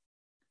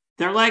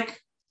 They're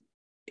like,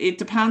 it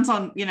depends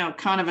on,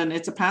 kind of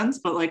it depends,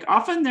 but like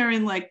often they're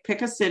in like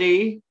pick a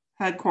city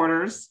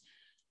headquarters.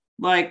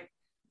 Like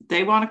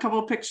they want a couple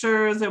of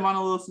pictures. They want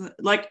to listen.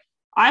 Like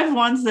I have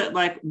ones that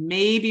like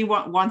maybe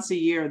once a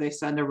year they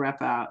send a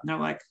rep out and they're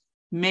like,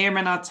 may or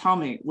may not tell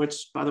me,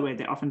 which by the way,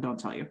 they often don't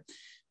tell you.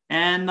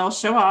 And they'll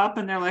show up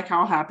and they're like,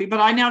 how happy.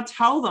 But I now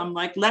tell them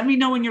like, let me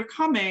know when you're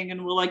coming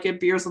and we'll like get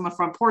beers on the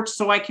front porch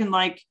so I can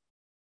like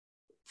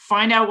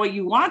find out what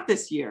you want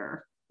this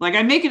year. Like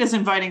I make it as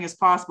inviting as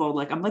possible.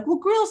 Like I'm like, we'll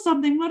grill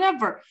something,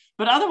 whatever.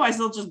 But otherwise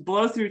they'll just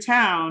blow through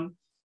town.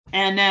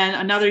 And then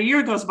another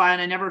year goes by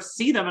and I never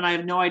see them and I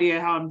have no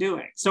idea how I'm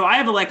doing. So I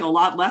have like a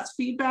lot less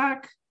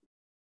feedback.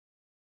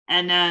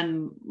 And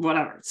then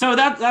whatever. So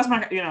that's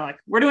my, like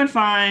we're doing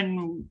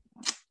fine.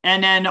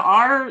 And then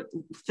our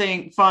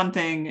fun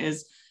thing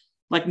is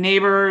like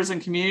neighbors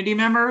and community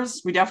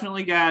members. We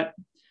definitely get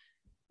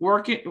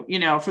working,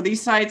 for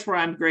these sites where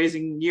I'm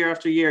grazing year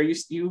after year,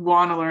 you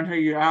want to learn who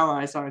your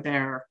allies are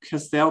there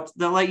because they'll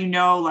let you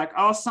know like,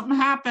 oh, something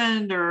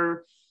happened,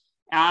 or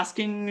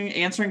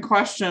answering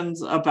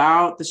questions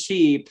about the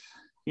sheep,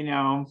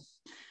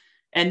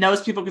 and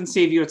those people can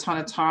save you a ton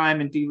of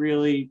time and be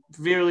really,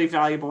 really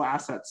valuable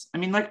assets. I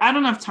mean, like, I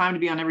don't have time to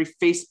be on every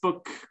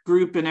Facebook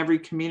group in every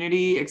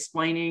community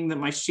explaining that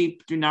my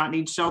sheep do not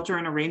need shelter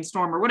in a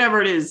rainstorm or whatever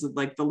it is,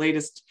 like the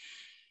latest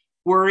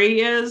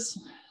worry is.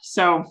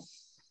 So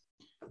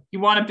you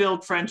want to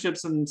build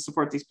friendships and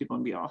support these people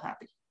and be all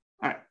happy.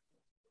 All right.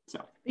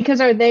 So because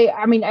I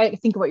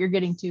think what you're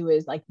getting to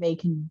is like they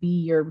can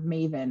be your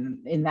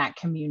maven in that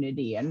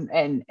community and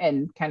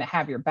kind of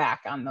have your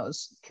back on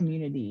those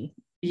community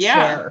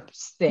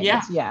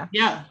things.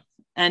 Yeah.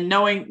 and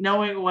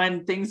knowing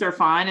when things are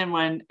fine.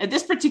 And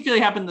this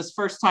particularly happened this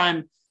first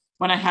time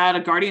when I had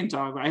a guardian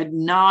dog. I had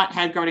not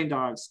had guardian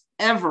dogs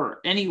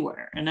ever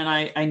anywhere. And then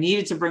I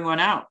needed to bring one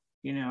out,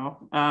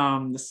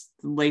 this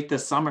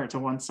summer to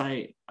one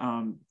site.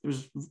 It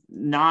was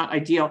not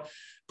ideal,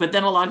 but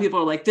then a lot of people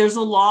are like, there's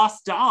a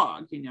lost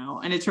dog,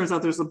 and it turns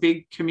out there's a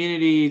big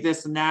community,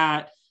 this and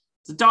that.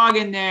 There's a dog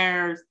in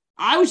there.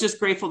 I was just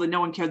grateful that no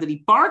one cared that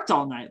he barked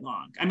all night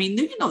long. I mean,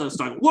 those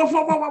dogs, woof,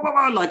 woof, woof, woof,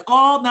 woof, like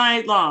all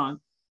night long.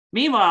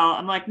 Meanwhile,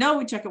 I'm like, no,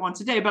 we check it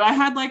once a day. But I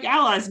had like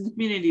allies in the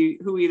community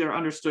who either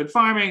understood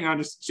farming or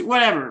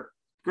whatever,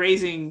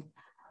 grazing,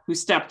 who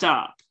stepped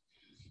up.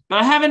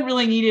 But I haven't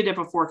really needed it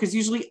before, because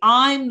usually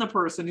I'm the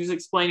person who's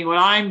explaining what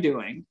I'm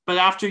doing. But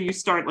after you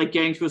start like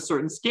getting to a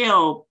certain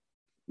scale,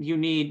 you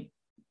need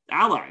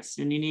allies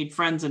and you need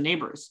friends and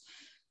neighbors.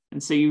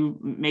 And so you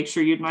make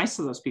sure you're nice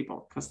to those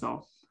people, because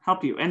they'll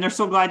help you. And they're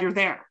so glad you're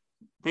there.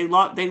 They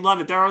love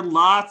it. There are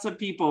lots of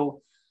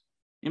people,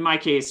 in my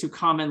case, who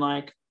come and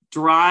like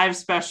drive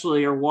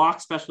specially or walk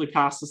specially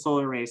past the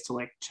solar arrays to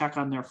like check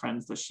on their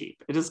friends, the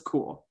sheep. It is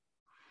cool.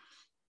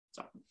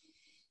 So.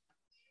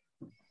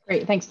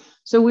 Great, thanks.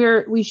 So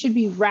we should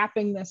be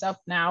wrapping this up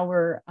now.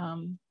 We're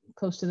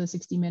close to the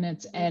 60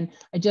 minutes, and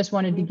I just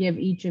wanted to give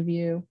each of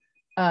you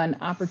an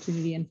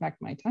opportunity. In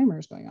fact, my timer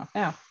is going off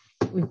now.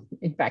 We've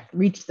in fact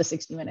reached the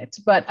 60 minutes,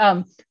 but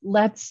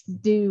let's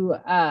just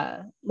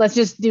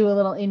do a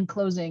little in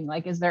closing.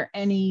 Like, is there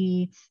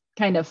any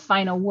kind of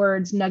final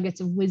words,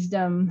 nuggets of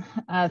wisdom,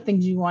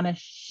 things you want to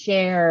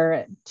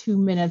share? 2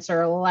 minutes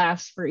or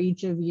less for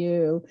each of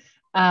you.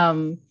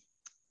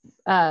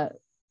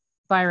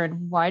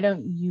 Byron, why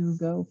don't you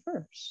go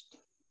first?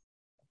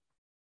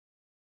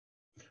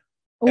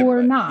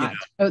 Or not?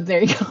 Oh,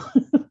 there you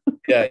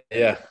go.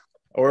 Yeah.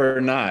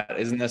 Or not.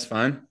 Isn't this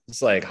fun?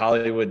 It's like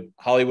Hollywood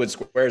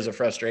squares of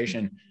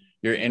frustration.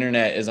 Your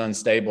internet is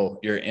unstable.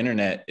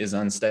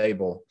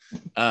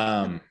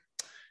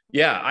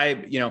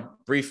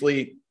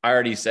 Briefly, I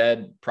already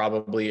said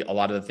probably a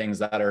lot of the things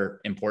that are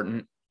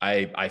important.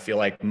 I feel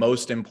like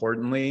most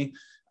importantly,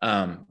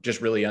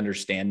 just really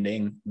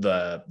understanding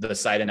the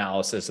site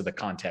analysis of the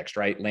context,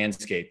 right?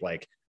 Landscape,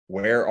 like,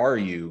 where are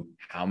you?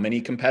 How many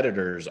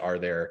competitors are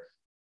there?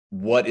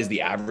 What is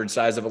the average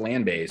size of a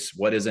land base?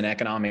 What is an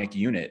economic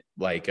unit?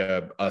 Like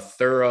a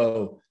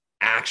thorough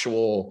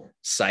actual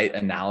site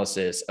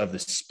analysis of the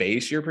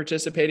space you're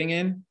participating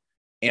in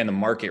and the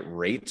market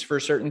rates for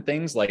certain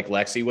things, like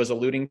Lexie was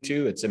alluding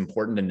to. It's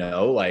important to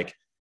know, like,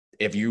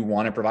 if you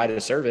want to provide a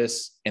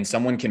service and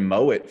someone can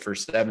mow it for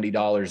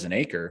 $70 an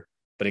acre,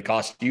 but it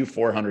costs you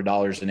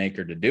 $400 an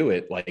acre to do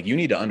it, like, you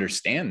need to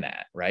understand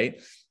that, right?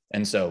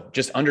 And so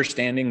just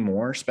understanding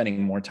more,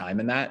 spending more time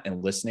in that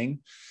and listening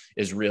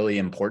is really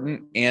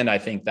important. And I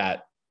think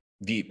that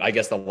the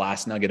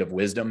last nugget of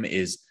wisdom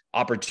is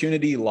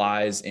opportunity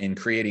lies in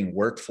creating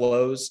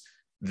workflows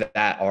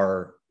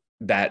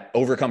that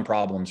overcome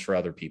problems for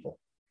other people.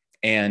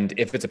 And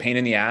if it's a pain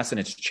in the ass and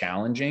it's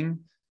challenging,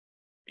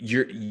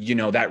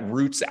 that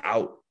roots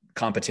out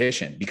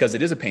competition, because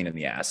it is a pain in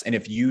the ass. And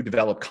if you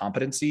develop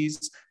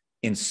competencies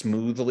in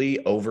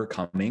smoothly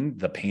overcoming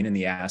the pain in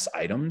the ass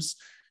items,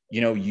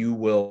 you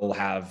will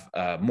have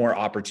more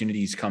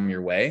opportunities come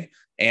your way,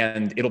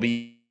 and it'll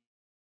be.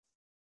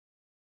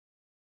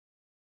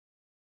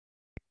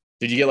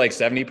 Did you get like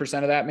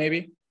 70% of that?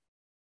 Maybe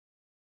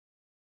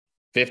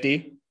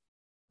 50,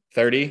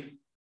 30?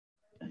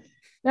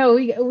 No,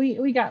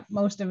 we got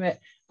most of it.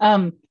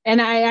 And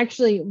I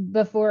actually,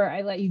 before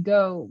I let you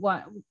go,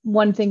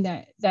 one thing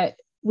that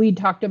we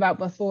talked about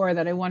before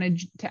that I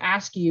wanted to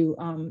ask you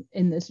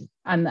in this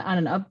on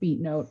an upbeat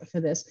note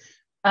for this,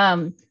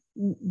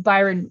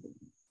 Byron,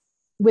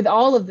 with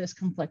all of this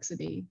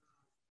complexity,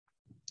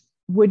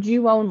 would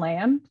you own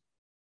land?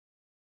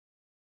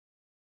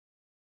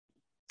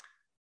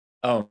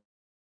 Oh,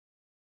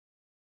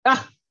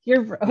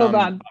 hold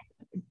on.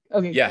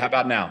 Okay. Yeah. How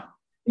about now?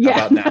 Yeah.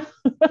 How about now?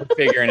 We're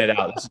figuring it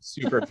out. This is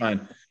super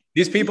fun.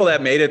 These people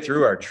that made it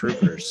through are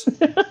troopers.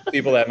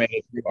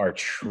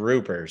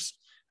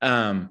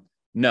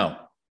 No.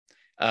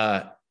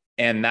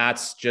 And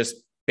that's just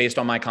based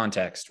on my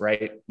context,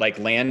 right? Like,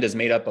 land is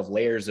made up of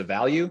layers of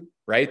value,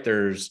 right?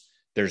 There's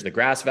the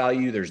grass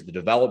value, there's the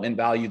development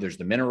value, there's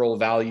the mineral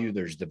value,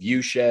 there's the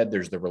view shed,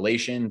 there's the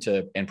relation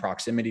to and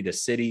proximity to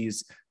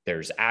cities,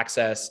 there's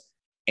access.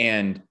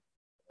 And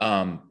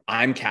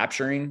I'm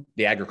capturing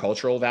the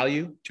agricultural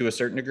value to a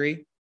certain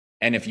degree.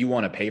 And if you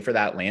want to pay for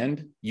that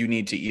land, you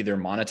need to either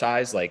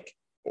monetize, like,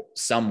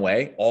 some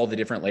way, all the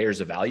different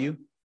layers of value,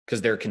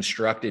 because they're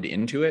constructed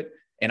into it.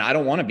 And I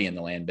don't want to be in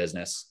the land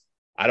business.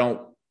 I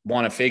don't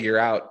want to figure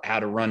out how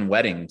to run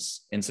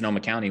weddings in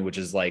Sonoma County, which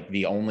is like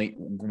the only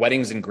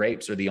weddings and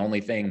grapes are the only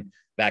thing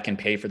that can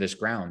pay for this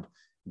ground.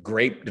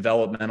 Grape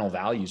developmental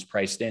values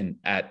priced in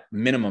at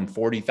minimum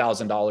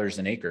 $40,000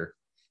 an acre.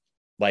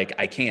 Like,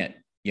 I can't.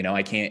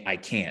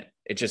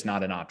 It's just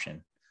not an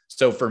option.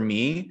 So for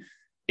me,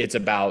 it's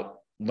about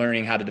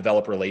learning how to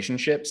develop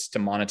relationships to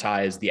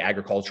monetize the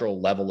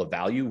agricultural level of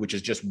value, which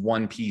is just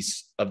one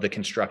piece of the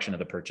construction of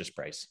the purchase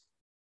price.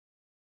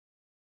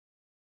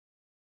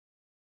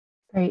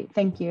 Great,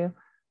 thank you.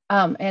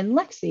 And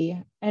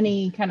Lexie,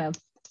 any kind of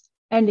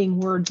ending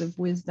words of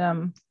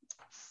wisdom?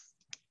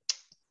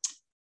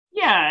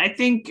 Yeah, I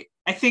think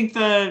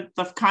the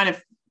kind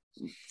of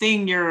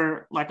thing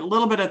you're like a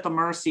little bit at the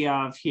mercy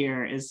of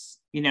here is,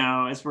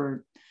 as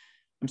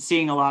I'm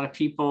seeing a lot of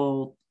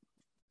people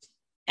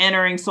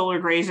entering solar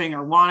grazing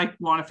or want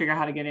to figure out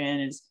how to get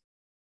in, is,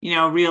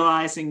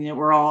 realizing that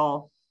we're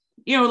all,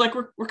 like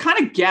we're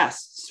kind of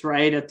guests,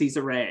 right, at these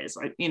arrays.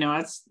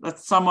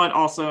 That's somewhat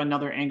also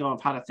another angle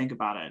of how to think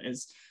about it,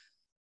 is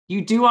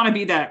you do want to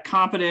be that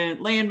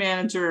competent land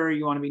manager,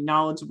 you want to be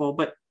knowledgeable,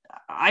 but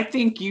I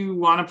think you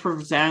want to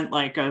present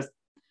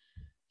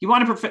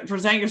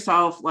present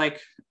yourself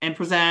and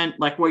present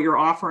what you're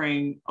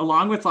offering,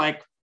 along with I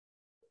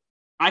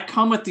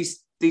come with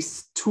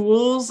these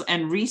tools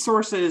and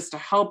resources to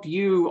help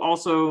you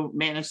also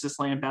manage this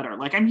land better.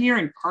 I'm here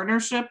in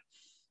partnership,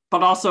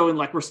 but also in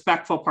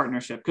respectful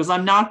partnership, because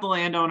I'm not the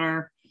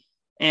landowner,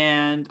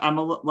 and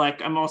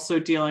I'm also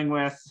dealing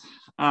with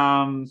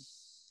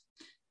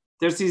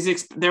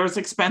there's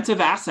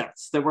expensive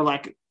assets that we're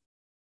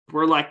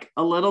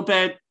a little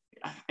bit,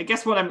 I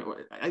guess we're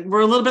a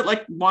little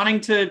bit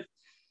wanting to,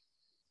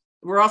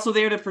 we're also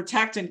there to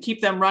protect and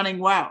keep them running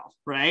well,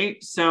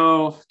 right?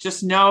 So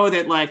just know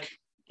that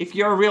if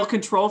you're a real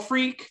control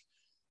freak,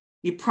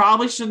 you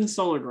probably shouldn't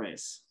solar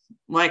graze.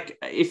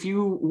 If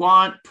you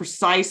want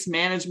precise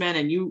management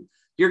and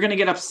you're going to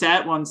get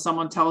upset when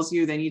someone tells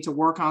you they need to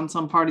work on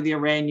some part of the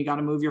array and you got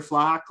to move your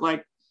flock,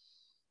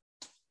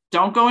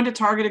 don't go into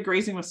targeted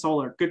grazing with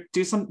solar.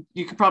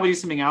 You could probably do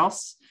something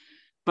else.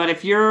 But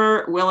if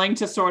you're willing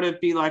to sort of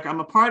be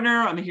I'm a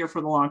partner, I'm here for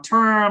the long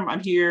term,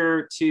 I'm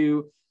here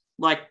to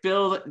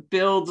build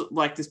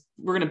this,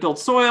 we're going to build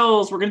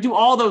soils, we're going to do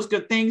all those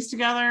good things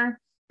together.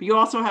 But you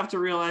also have to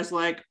realize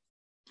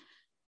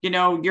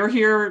you're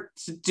here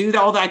to do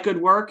all that good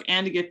work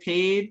and to get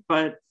paid.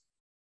 But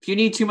if you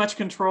need too much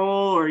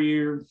control or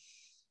you're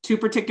too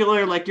particular,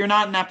 you're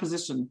not in that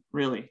position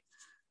really.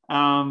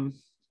 And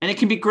it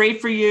can be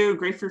great for you,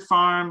 great for your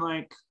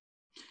farm.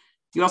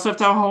 You also have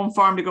to have a home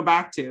farm to go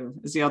back to,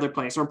 is the other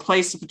place, or a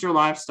place to put your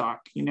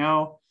livestock.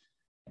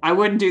 I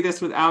wouldn't do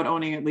this without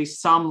owning at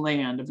least some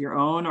land of your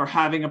own, or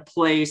having a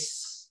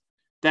place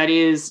that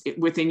is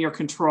within your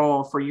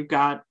control. For you've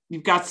got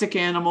sick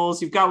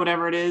animals, you've got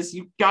whatever it is,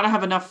 you've got to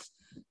have enough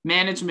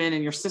management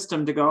in your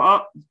system to go,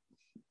 oh,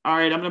 all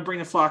right, I'm going to bring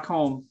the flock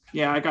home.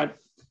 Yeah, I got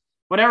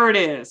whatever it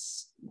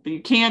is. But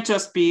you can't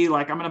just be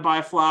I'm going to buy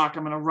a flock,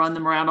 I'm going to run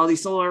them around all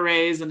these solar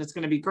arrays and it's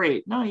going to be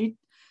great. No, you've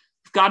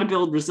got to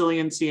build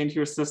resiliency into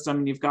your system,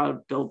 and you've got to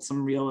build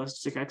some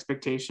realistic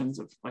expectations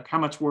of how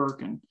much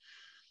work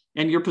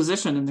and your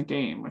position in the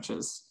game, which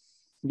is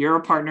you're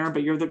a partner,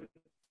 but you're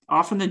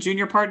often the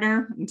junior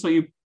partner until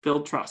you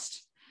build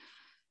trust.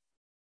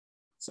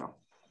 So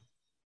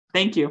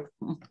thank you.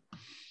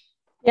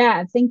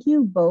 Yeah, thank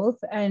you both.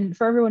 And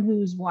for everyone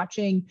who's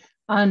watching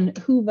on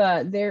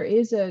Whova, there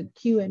is a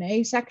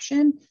Q&A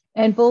section,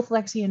 and both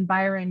Lexie and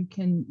Byron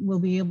will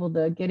be able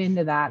to get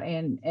into that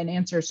and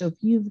answer. So if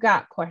you've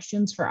got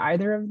questions for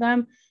either of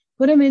them,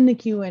 put them in the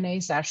Q&A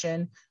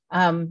session.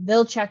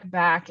 They'll check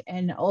back.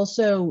 And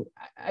also,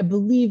 I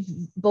believe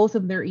both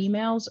of their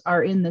emails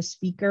are in their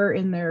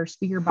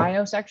speaker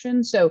bio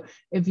section. So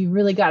if you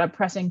really got a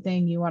pressing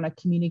thing you want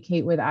to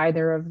communicate with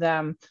either of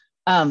them,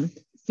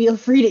 feel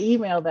free to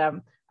email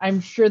them. I'm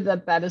sure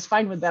that is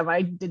fine with them.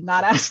 I did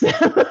not ask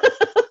them.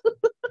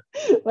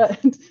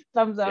 But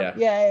thumbs up.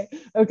 Yeah. Yay.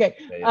 Okay.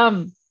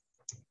 Yeah.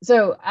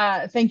 So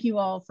thank you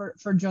all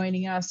for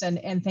joining us,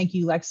 and thank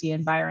you, Lexie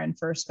and Byron,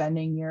 for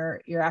spending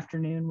your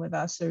afternoon with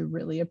us. I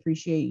really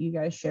appreciate you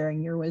guys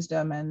sharing your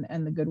wisdom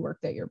and the good work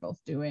that you're both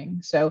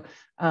doing. So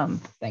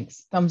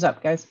thanks. Thumbs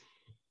up, guys.